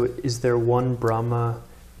so is there one Brahma,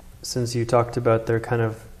 since you talked about they've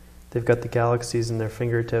got the galaxies in their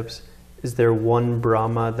fingertips, is there one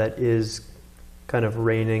Brahma that is kind of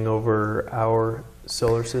reigning over our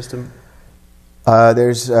solar system?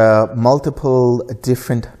 There's multiple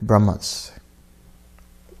different Brahmas.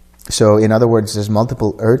 So in other words, there's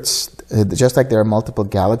multiple Earths. Just like there are multiple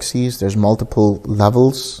galaxies, there's multiple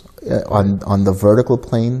levels on the vertical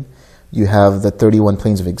plane. You have the 31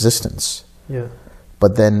 planes of existence. Yeah.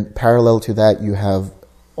 But then parallel to that, you have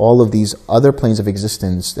all of these other planes of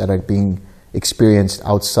existence that are being experienced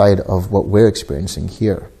outside of what we're experiencing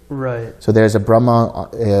here. Right. So there's a Brahma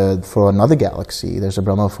for another galaxy, there's a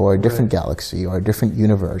Brahma for a different galaxy or a different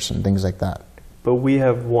universe and things like that. But we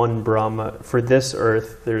have one Brahma. For this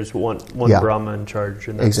Earth, there's one Brahma in charge.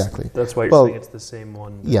 And that's why you're saying it's the same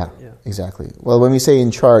one. Yeah, exactly. Well, when we say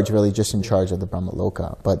in charge, really just in charge of the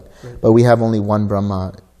Brahmaloka. But we have only one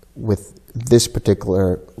Brahma with this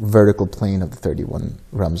particular vertical plane of the 31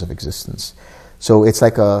 realms of existence. So it's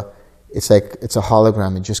like it's a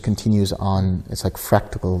hologram. It just continues on. It's like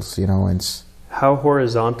fractals, you know. How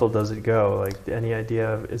horizontal does it go? Like, any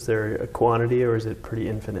idea? Is there a quantity, or is it pretty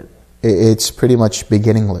infinite? It's pretty much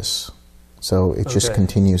beginningless. So it just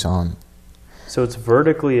continues on. So it's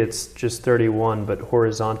vertically, it's just 31, but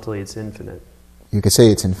horizontally, it's infinite. You could say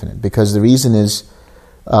it's infinite because the reason is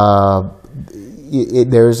there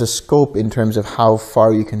is a scope in terms of how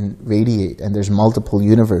far you can radiate, and there's multiple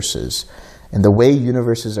universes. And the way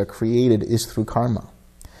universes are created is through karma.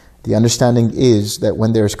 The understanding is that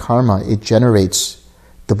when there's karma, it generates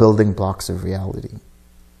the building blocks of reality.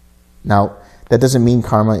 Now, that doesn't mean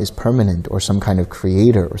karma is permanent or some kind of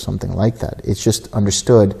creator or something like that. It's just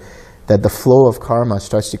understood that the flow of karma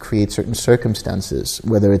starts to create certain circumstances,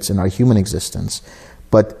 whether it's in our human existence.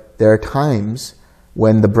 But there are times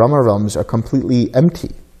when the Brahma realms are completely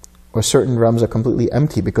empty, or certain realms are completely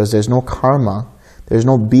empty because there's no karma, there's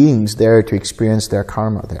no beings there to experience their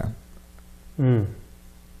karma there.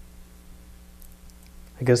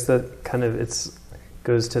 I guess that kind of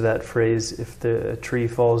goes to that phrase, if a tree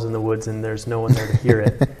falls in the woods and there's no one there to hear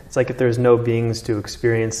it. It's like if there's no beings to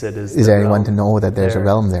experience it, is there anyone to know that there's a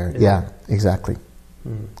realm there? Yeah, exactly.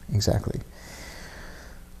 Exactly.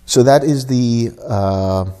 So that is the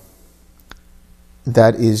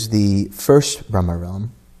first Brahma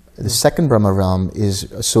realm. The second Brahma realm is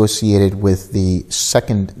associated with the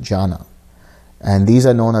second jhana. And these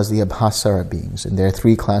are known as the Abhasara beings. And there are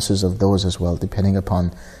 3 classes of those as well, depending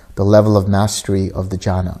upon the level of mastery of the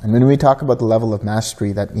jhana. And when we talk about the level of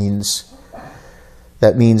mastery, that means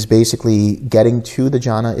basically getting to the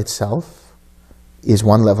jhana itself is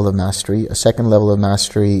one level of mastery. A second level of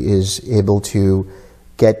mastery is able to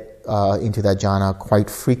get into that jhana quite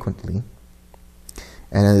frequently.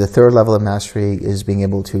 And then the third level of mastery is being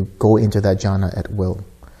able to go into that jhana at will,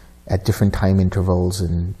 at different time intervals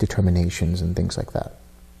and determinations and things like that.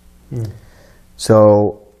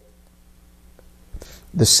 So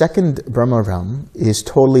the second Brahma realm is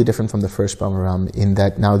totally different from the first Brahma realm in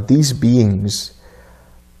that now these beings,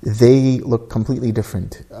 they look completely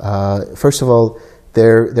different. First of all,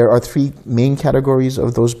 there are 3 main categories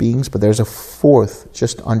of those beings, but there's a 4th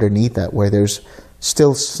just underneath that where there's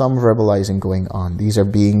still some verbalizing going on. These are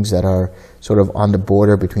beings that are sort of on the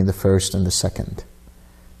border between the first and the second.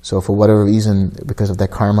 So for whatever reason, because of their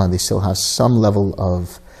karma, they still have some level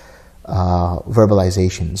of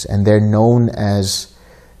verbalizations. And they're known as,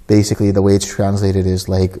 basically the way it's translated is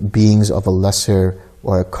like beings of a lesser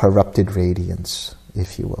or a corrupted radiance,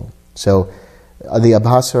 if you will. So the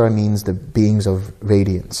Abhasara means the beings of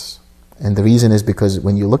radiance. And the reason is because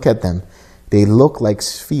when you look at them, they look like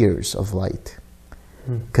spheres of light.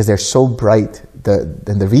 Because they're so bright.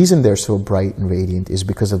 And the reason they're so bright and radiant is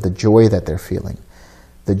because of the joy that they're feeling.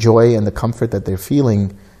 The joy and the comfort that they're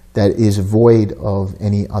feeling that is void of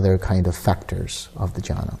any other kind of factors of the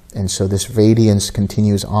jhana. And so this radiance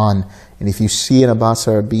continues on. And if you see an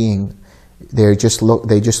Abhasara being, they just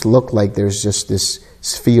look like there's just this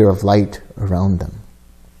sphere of light around them.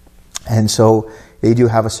 And so they do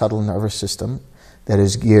have a subtle nervous system that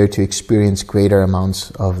is geared to experience greater amounts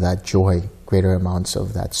of that joy, greater amounts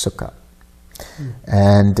of that sukha.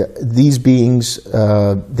 And these beings,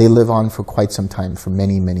 they live on for quite some time, for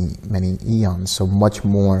many, many, many eons, so much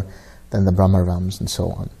more than the Brahma realms and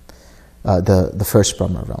so on, the first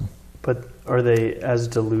Brahma realm. But are they as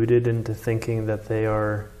deluded into thinking that they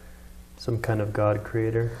are some kind of God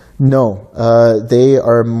creator? No, they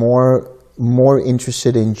are more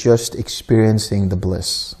interested in just experiencing the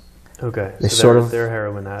bliss. Okay, so they're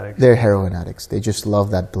heroin addicts. They're heroin addicts. They just love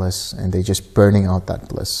that bliss, and they're just burning out that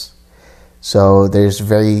bliss. So there's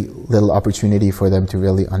very little opportunity for them to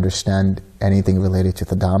really understand anything related to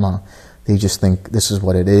the Dhamma. They just think this is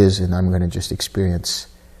what it is, and I'm going to just experience,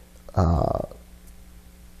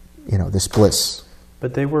 this bliss.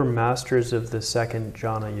 But they were masters of the second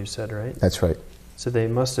jhana, you said, right? That's right. So they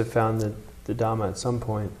must have found the Dhamma at some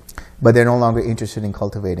point. But they're no longer interested in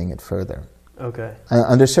cultivating it further. Okay.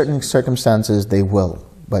 Under certain circumstances, they will.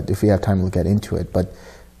 But if we have time, we'll get into it. But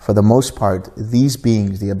for the most part, these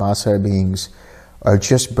beings, the Abhasara beings, are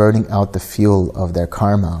just burning out the fuel of their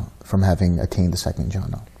karma from having attained the second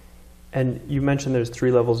jhana. And you mentioned there's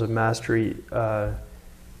 3 levels of mastery. At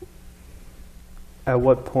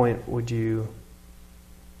what point would you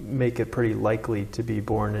make it pretty likely to be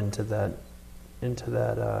born into that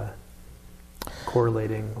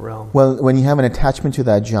correlating realm? Well, when you have an attachment to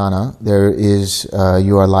that jhana, there is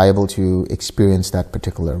you are liable to experience that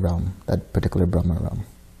particular realm, that particular Brahma realm.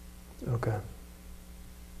 Okay.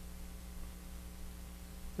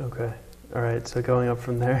 Okay. All right. So going up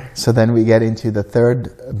from there. So then we get into the third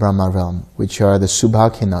Brahma realm, which are the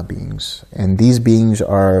Subhakina beings, and these beings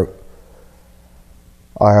are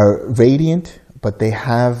radiant, but they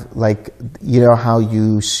have, like, you know how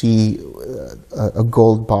you see a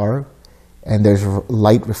gold bar, and there's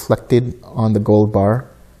light reflected on the gold bar,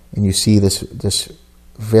 and you see this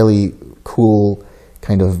really cool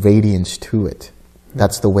kind of radiance to it.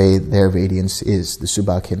 That's the way their radiance is, the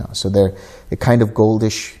Subhakina. So they're kind of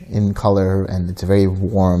goldish in color, and it's very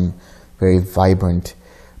warm, very vibrant,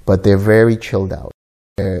 but they're very chilled out.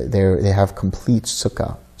 They have complete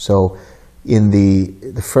sukha. So in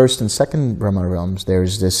the first and second Brahma realms,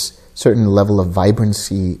 there's this certain level of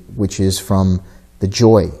vibrancy which is from the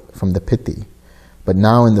joy, from the piti. But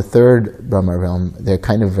now in the third Brahma realm, they're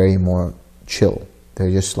kind of very more chill.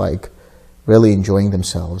 They're just like really enjoying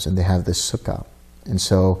themselves, and they have this sukha. And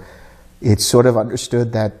so it's sort of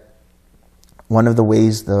understood that one of the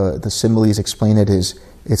ways the similes explain it is,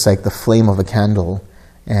 it's like the flame of a candle,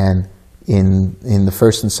 and in the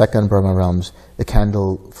first and second Brahma realms, the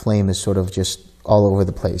candle flame is sort of just all over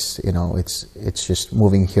the place. It's just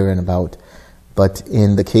moving here and about. But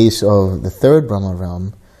in the case of the third Brahma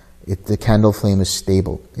realm, the candle flame is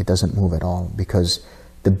stable. It doesn't move at all, because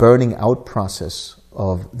the burning out process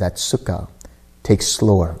of that sukha takes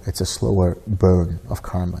slower. It's a slower burn of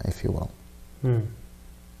karma, if you will.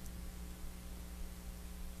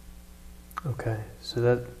 Okay, so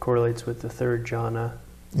that correlates with the third jhana.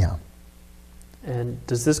 Yeah. And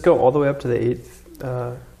does this go all the way up to the eighth?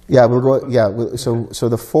 Yeah, we'll go. Yeah, so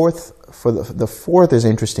the fourth, the fourth is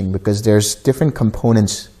interesting because there's different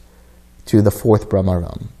components to the fourth Brahma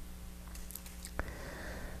realm.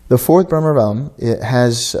 The fourth Brahma realm, it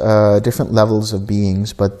has different levels of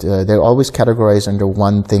beings, but they're always categorized under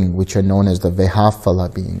one thing, which are known as the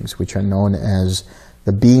Vehaphala beings, which are known as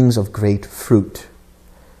the beings of great fruit.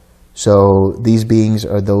 So these beings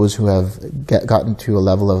are those who have gotten to a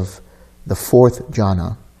level of the fourth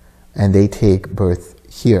jhana, and they take birth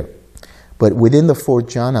here. But within the fourth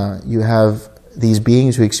jhana, you have these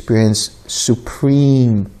beings who experience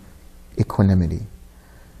supreme equanimity.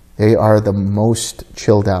 They are the most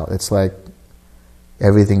chilled out. It's like,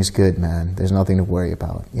 everything's good, man. There's nothing to worry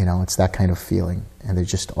about. It's that kind of feeling. And they're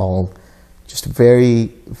just all just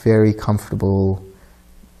very, very comfortable,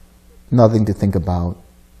 nothing to think about,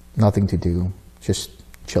 nothing to do, just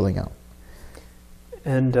chilling out.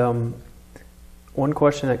 And one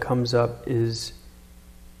question that comes up is,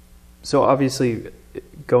 so obviously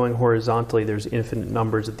going horizontally, there's infinite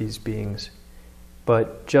numbers of these beings,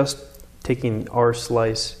 but just taking our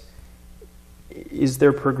slice, is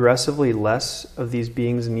there progressively less of these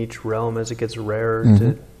beings in each realm as it gets rarer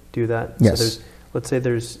to do that? Yes. So let's say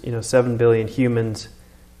there's 7 billion humans,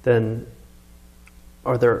 then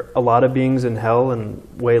are there a lot of beings in hell and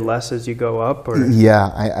way less as you go up? Or? Yeah,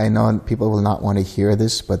 I know people will not want to hear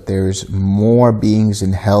this, but there's more beings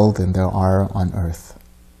in hell than there are on earth.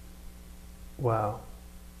 Wow.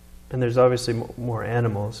 And there's obviously more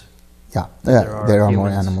animals. Yeah, there are more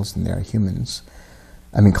animals than there are humans.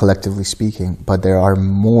 I mean, collectively speaking, but there are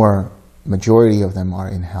more, majority of them are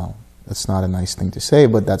in hell. That's not a nice thing to say,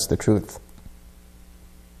 but that's the truth.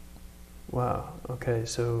 Wow, okay,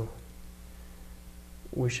 so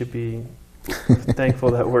we should be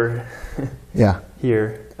thankful that we're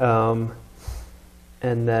here.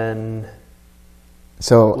 And then,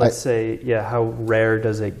 so let's say, how rare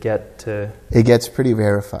does it get to? It gets pretty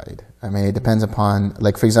rarefied. I mean, it depends upon,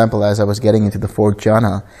 like, for example, as I was getting into the fourth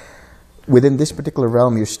jhana, within this particular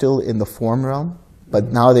realm, you're still in the form realm, but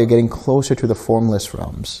now they're getting closer to the formless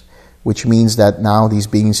realms, which means that now these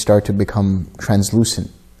beings start to become translucent,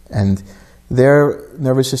 and their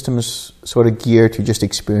nervous system is sort of geared to just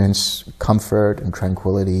experience comfort and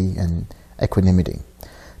tranquility and equanimity.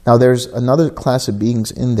 Now there's another class of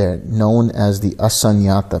beings in there known as the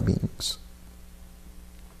asanyata beings.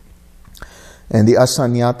 And the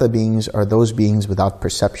asanyata beings are those beings without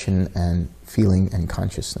perception and feeling and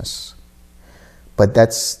consciousness. But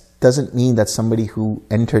that doesn't mean that somebody who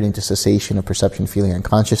entered into cessation of perception, feeling, and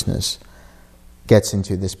consciousness gets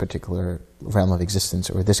into this particular realm of existence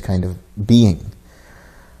or this kind of being.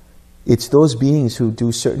 It's those beings who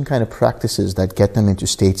do certain kind of practices that get them into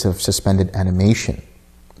states of suspended animation.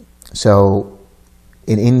 So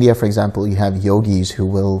in India, for example, you have yogis who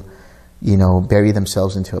will, bury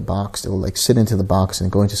themselves into a box. They'll sit into the box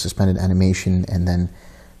and go into suspended animation, and then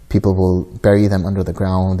people will bury them under the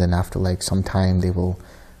ground, and after some time they will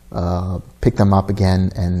pick them up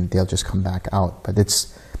again and they'll just come back out. But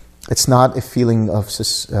it's not a feeling of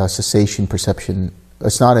cessation perception.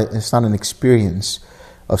 It's not an experience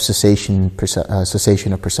of cessation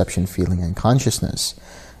of perception, feeling, and consciousness.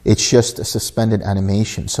 It's just a suspended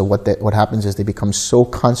animation. So what happens is they become so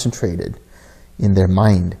concentrated in their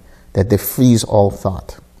mind that they freeze all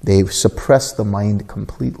thought. They suppress the mind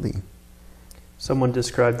completely. Someone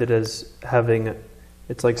described it as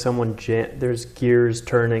it's like there's gears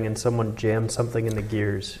turning and someone jammed something in the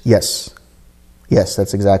gears. Yes,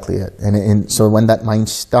 that's exactly it. And so when that mind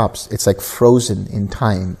stops, it's like frozen in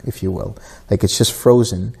time, if you will. Like it's just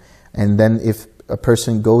frozen. And then if a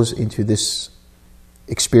person goes into this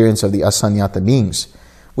experience of the asanyata beings,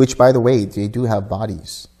 which, by the way, they do have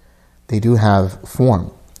bodies, they do have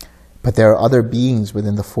form, but there are other beings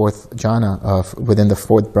within the fourth jhana, within the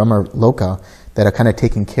fourth Brahma Loka, that are kind of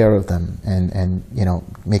taking care of them and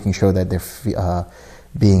making sure that they're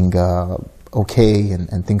being okay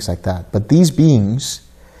and things like that. But these beings,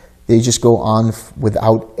 They just go on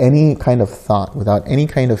without any kind of thought, without any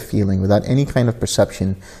kind of feeling, without any kind of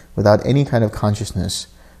perception, without any kind of consciousness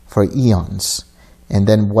for eons. And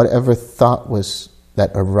then whatever thought was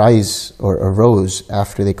that arose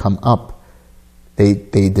after they come up,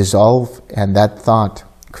 they dissolve, and that thought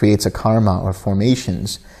creates a karma or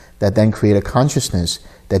formations that then create a consciousness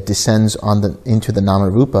that descends into the nama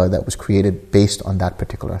rupa that was created based on that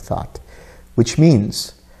particular thought. Which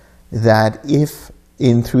means that if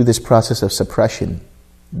through this process of suppression,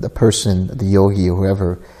 the person, the yogi or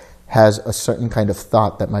whoever, has a certain kind of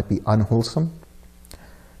thought that might be unwholesome,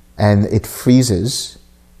 and it freezes,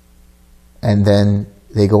 and then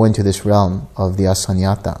they go into this realm of the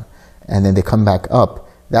asanyata, and then they come back up,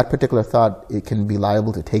 that particular thought, it can be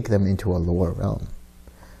liable to take them into a lower realm.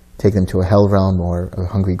 Take them to a hell realm or a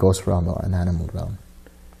hungry ghost realm or an animal realm.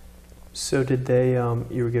 So did they,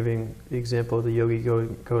 you were giving the example of the yogi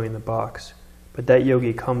going in the box, but that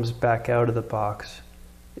yogi comes back out of the box.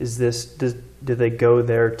 Do they go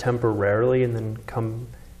there temporarily and then come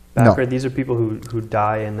back? No. Or these are people who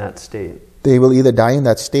die in that state? They will either die in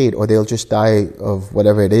that state or they'll just die of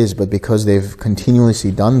whatever it is, but because they've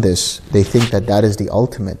continuously done this, they think that that is the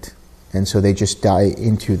ultimate, and so they just die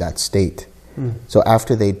into that state. So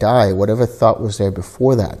after they die, whatever thought was there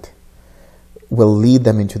before that will lead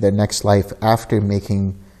them into their next life after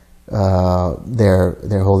making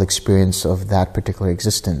their whole experience of that particular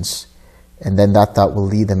existence, and then that thought will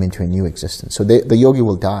lead them into a new existence. So the yogi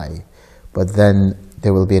will die, but then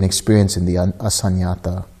there will be an experience in the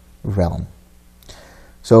asanyata realm.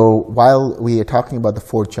 So while we are talking about the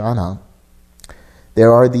fourth jhana,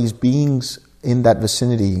 there are these beings in that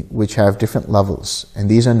vicinity which have different levels, and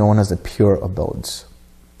these are known as the pure abodes.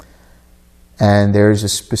 And there is a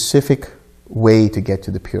specific way to get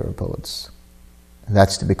to the pure abodes, and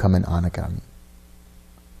that's to become an anagami.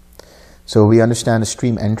 So we understand a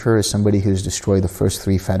stream enterer is somebody who's destroyed the first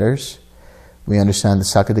 3 fetters. We understand the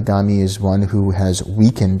sakadagami is one who has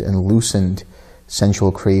weakened and loosened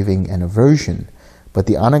sensual craving and aversion, but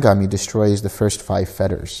the anagami destroys the first 5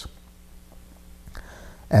 fetters.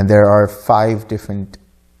 And there are 5 different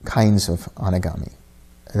kinds of anagami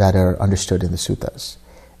that are understood in the suttas.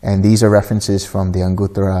 And these are references from the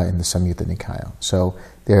Anguttara and the Samyutta Nikāya. So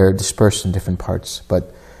they're dispersed in different parts.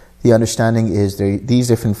 But the understanding is these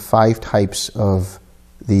different 5 types of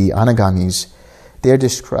the anagamis, they're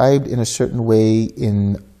described in a certain way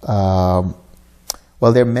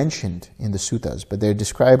they're mentioned in the suttas, but they're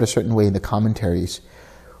described a certain way in the commentaries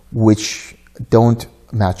which don't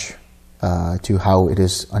match to how it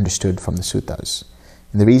is understood from the suttas.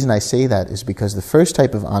 And the reason I say that is because the first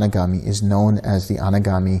type of anagami is known as the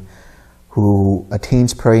anagami who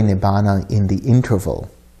attains parinibbana in the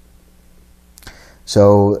interval.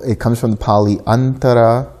 So it comes from the Pali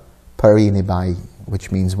antara parinibbayi,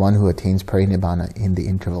 which means one who attains parinibbana in the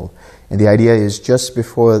interval. And the idea is just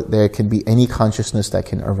before there can be any consciousness that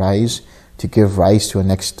can arise to give rise to a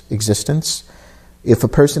next existence, if a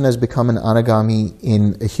person has become an anagami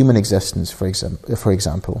in a human existence, for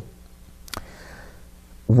example,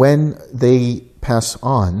 when they pass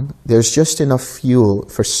on, there's just enough fuel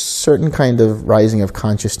for certain kind of rising of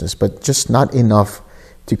consciousness, but just not enough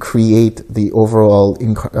to create the overall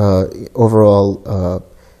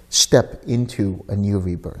step into a new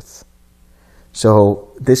rebirth.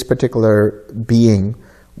 So this particular being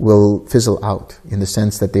will fizzle out in the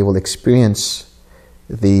sense that they will experience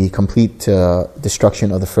the complete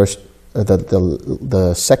destruction of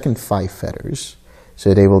the second 5 fetters.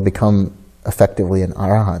 So they will become effectively an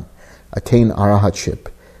arahant, attain arahatship,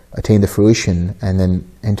 attain the fruition, and then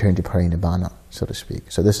enter into parinibbana, so to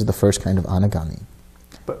speak. So this is the first kind of anagami.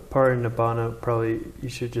 But parinibbana, probably you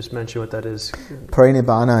should just mention what that is.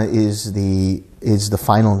 Parinibbana is the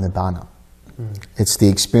final nibbana. It's the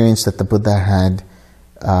experience that the Buddha had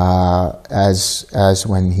as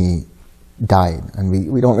when he died. And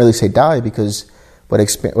we don't really say die because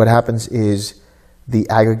what happens is the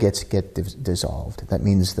aggregates get dissolved. That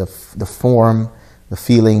means the form, the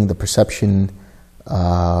feeling, the perception,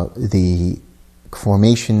 the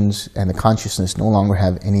formations, and the consciousness no longer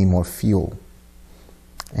have any more fuel.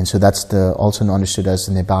 And so that's also understood as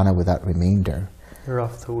the nibbana without remainder. You're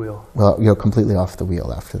off the wheel. Well, you're completely off the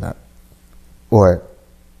wheel after that. Or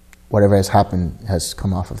whatever has happened has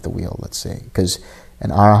come off of the wheel, let's say. Because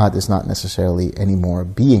an arahat is not necessarily any more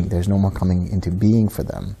being. There's no more coming into being for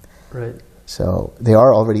them. Right. So they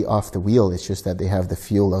are already off the wheel. It's just that they have the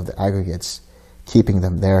fuel of the aggregates keeping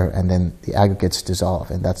them there, and then the aggregates dissolve,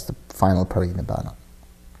 and that's the final parinibbana.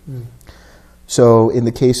 So in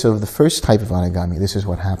the case of the first type of anagami, this is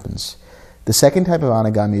what happens. The second type of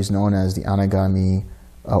anagami is known as the anagami,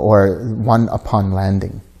 or one upon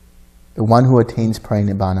landing. one who attains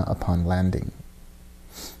parinibbana upon landing.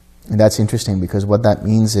 And that's interesting because what that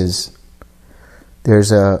means is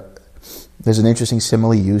there's an interesting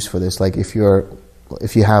simile used for this. Like if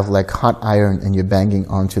you have like hot iron and you're banging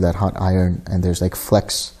onto that hot iron and there's like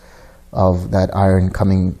flecks of that iron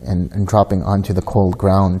coming and dropping onto the cold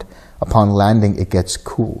ground, upon landing it gets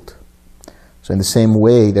cooled. So in the same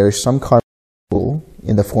way, there is some karma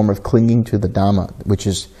in the form of clinging to the Dhamma, which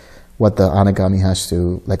is what the anagami has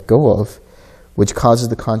to let go of, which causes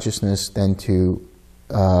the consciousness then to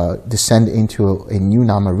descend into a new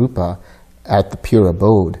Namarupa at the pure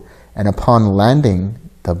abode. And upon landing,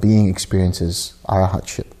 the being experiences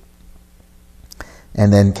arahatship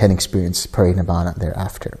and then can experience parinibbana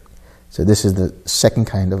thereafter. So this is the second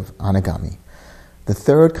kind of anagami. The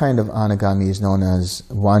third kind of anagami is known as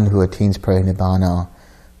one who attains parinibbana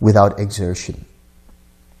without exertion.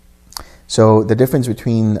 So the difference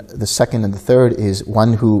between the second and the third is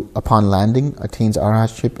one who, upon landing, attains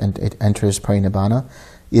arahatship and it enters parinibbana,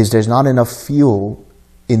 is there's not enough fuel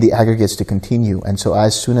in the aggregates to continue. And so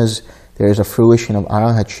as soon as there is a fruition of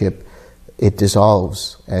arahatship, it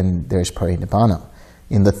dissolves and there's parinibbana.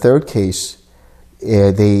 In the third case,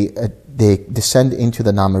 they descend into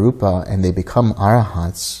the Namarupa and they become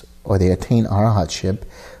arahats, or they attain arahatship,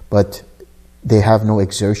 but they have no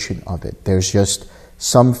exertion of it. There's just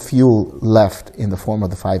some fuel left in the form of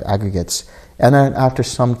the 5 aggregates, and then after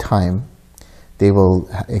some time, they will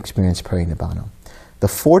experience parinibbana. The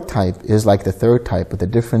fourth type is like the third type, but the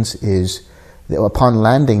difference is that upon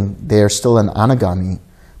landing, they are still an anagami,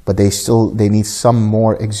 but they need some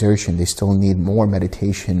more exertion. They still need more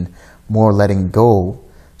meditation, more letting go,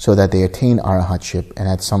 so that they attain arahatship, and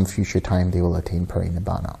at some future time, they will attain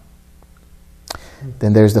parinibbana.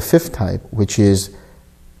 Then there's the fifth type, which is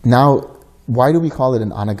now. Why do we call it an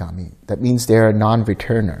anagami? That means they're a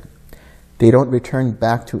non-returner. They don't return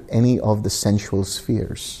back to any of the sensual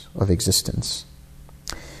spheres of existence.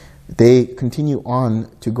 They continue on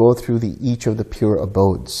to go through each of the pure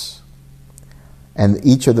abodes. And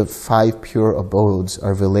each of the 5 pure abodes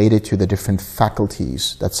are related to the different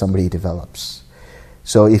faculties that somebody develops.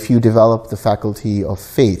 So if you develop the faculty of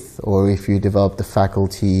faith, or if you develop the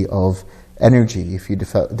faculty of energy, if you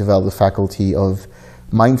develop the faculty of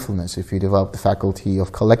mindfulness, if you develop the faculty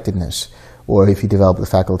of collectedness, or if you develop the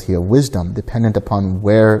faculty of wisdom, dependent upon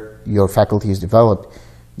where your faculty is developed,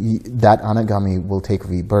 that anagami will take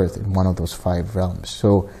rebirth in one of those 5 realms.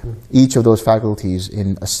 So each of those faculties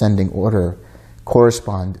in ascending order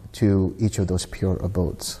correspond to each of those pure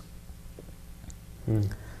abodes.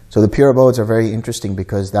 So the pure abodes are very interesting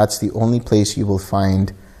because that's the only place you will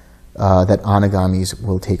find that anagamis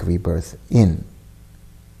will take rebirth in.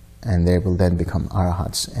 And they will then become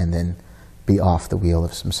arahats and then be off the wheel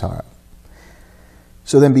of samsara.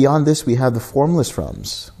 So then beyond this, we have the formless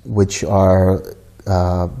realms, which are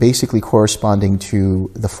basically corresponding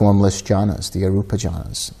to the formless jhanas, the arupa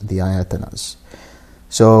jhanas, the ayatanas.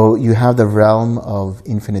 So you have the realm of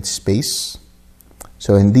infinite space.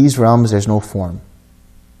 So in these realms, there's no form.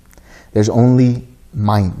 There's only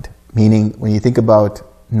mind, meaning when you think about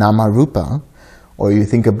namarupa, or you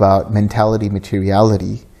think about mentality,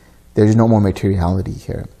 materiality, there's no more materiality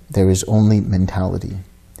here. There is only mentality.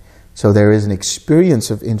 So there is an experience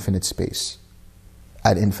of infinite space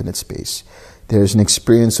at infinite space. There's an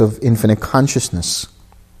experience of infinite consciousness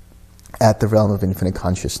at the realm of infinite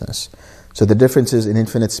consciousness. So the difference is in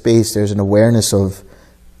infinite space, there's an awareness of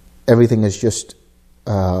everything is just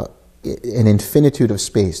an infinitude of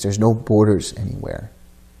space. There's no borders anywhere.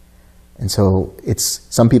 And so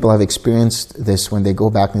some people have experienced this when they go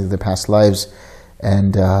back into their past lives.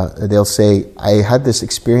 And they'll say, I had this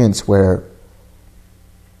experience where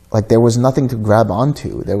like there was nothing to grab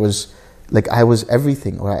onto. There was, like I was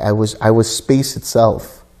everything, or I was space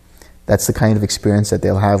itself. That's the kind of experience that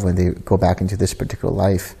they'll have when they go back into this particular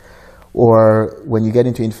life. Or when you get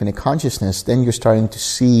into infinite consciousness, then you're starting to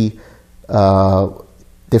see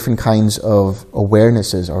different kinds of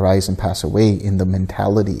awarenesses arise and pass away in the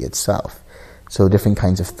mentality itself. So different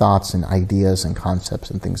kinds of thoughts and ideas and concepts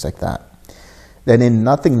and things like that. Then in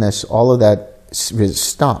nothingness, all of that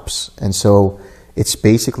stops. And so it's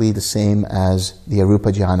basically the same as the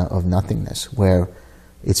arupa jhana of nothingness, where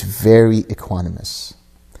it's very equanimous.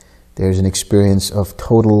 There's an experience of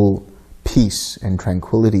total peace and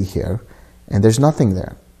tranquility here, and there's nothing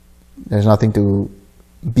there. There's nothing to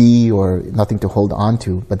be or nothing to hold on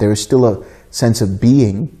to, but there is still a sense of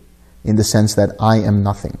being in the sense that I am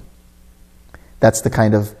nothing. That's the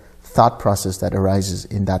kind of thought process that arises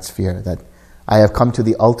in that sphere, that I have come to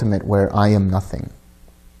the ultimate where I am nothing.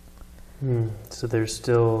 So there's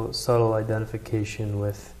still subtle identification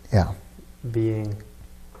with being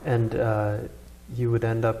And you would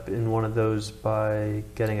end up in one of those by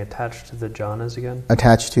getting attached to the jhanas again?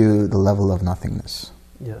 Attached to the level of nothingness.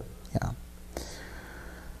 Yeah. Yeah.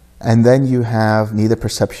 And then you have neither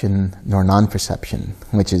perception nor non-perception,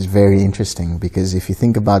 which is very interesting, because if you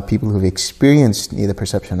think about people who've experienced neither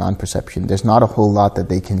perception nor non-perception, there's not a whole lot that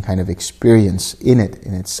they can kind of experience in it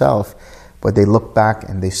in itself, but they look back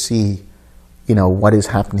and they see, what is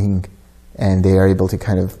happening, and they are able to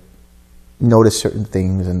kind of notice certain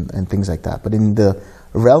things and things like that. But in the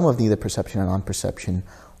realm of neither perception and non-perception,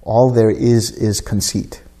 all there is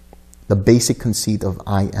conceit, the basic conceit of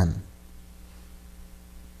I am.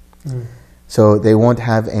 So they won't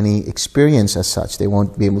have any experience as such. They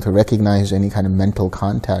won't be able to recognize any kind of mental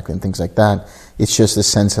contact and things like that. It's just a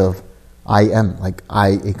sense of I am, like I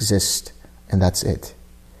exist, and that's it.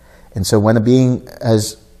 And so when a being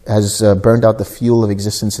has burned out the fuel of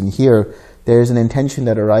existence in here, there is an intention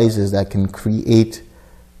that arises that can create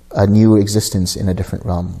a new existence in a different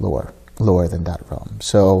realm, lower than that realm.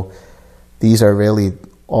 So these are really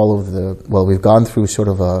all of we've gone through sort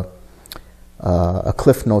of a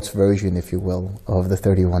Cliff Notes version, if you will, of the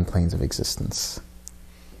 31 planes of existence.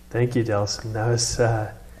 Thank you, Delson.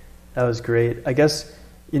 That was great. I guess,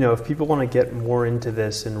 if people want to get more into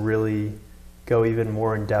this and really go even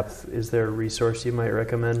more in depth, is there a resource you might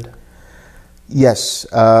recommend? Yes.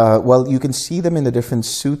 Well, you can see them in the different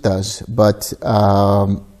suttas, but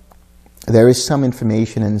there is some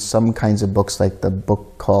information in some kinds of books, like the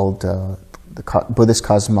book called the Buddhist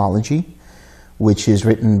Cosmology, which is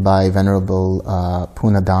written by Venerable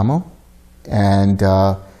Punnadhammo. And,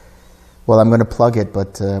 I'm going to plug it,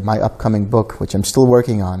 but my upcoming book, which I'm still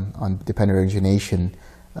working on dependent origination,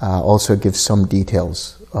 also gives some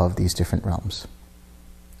details of these different realms.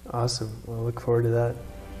 Awesome. Well, I look forward to that.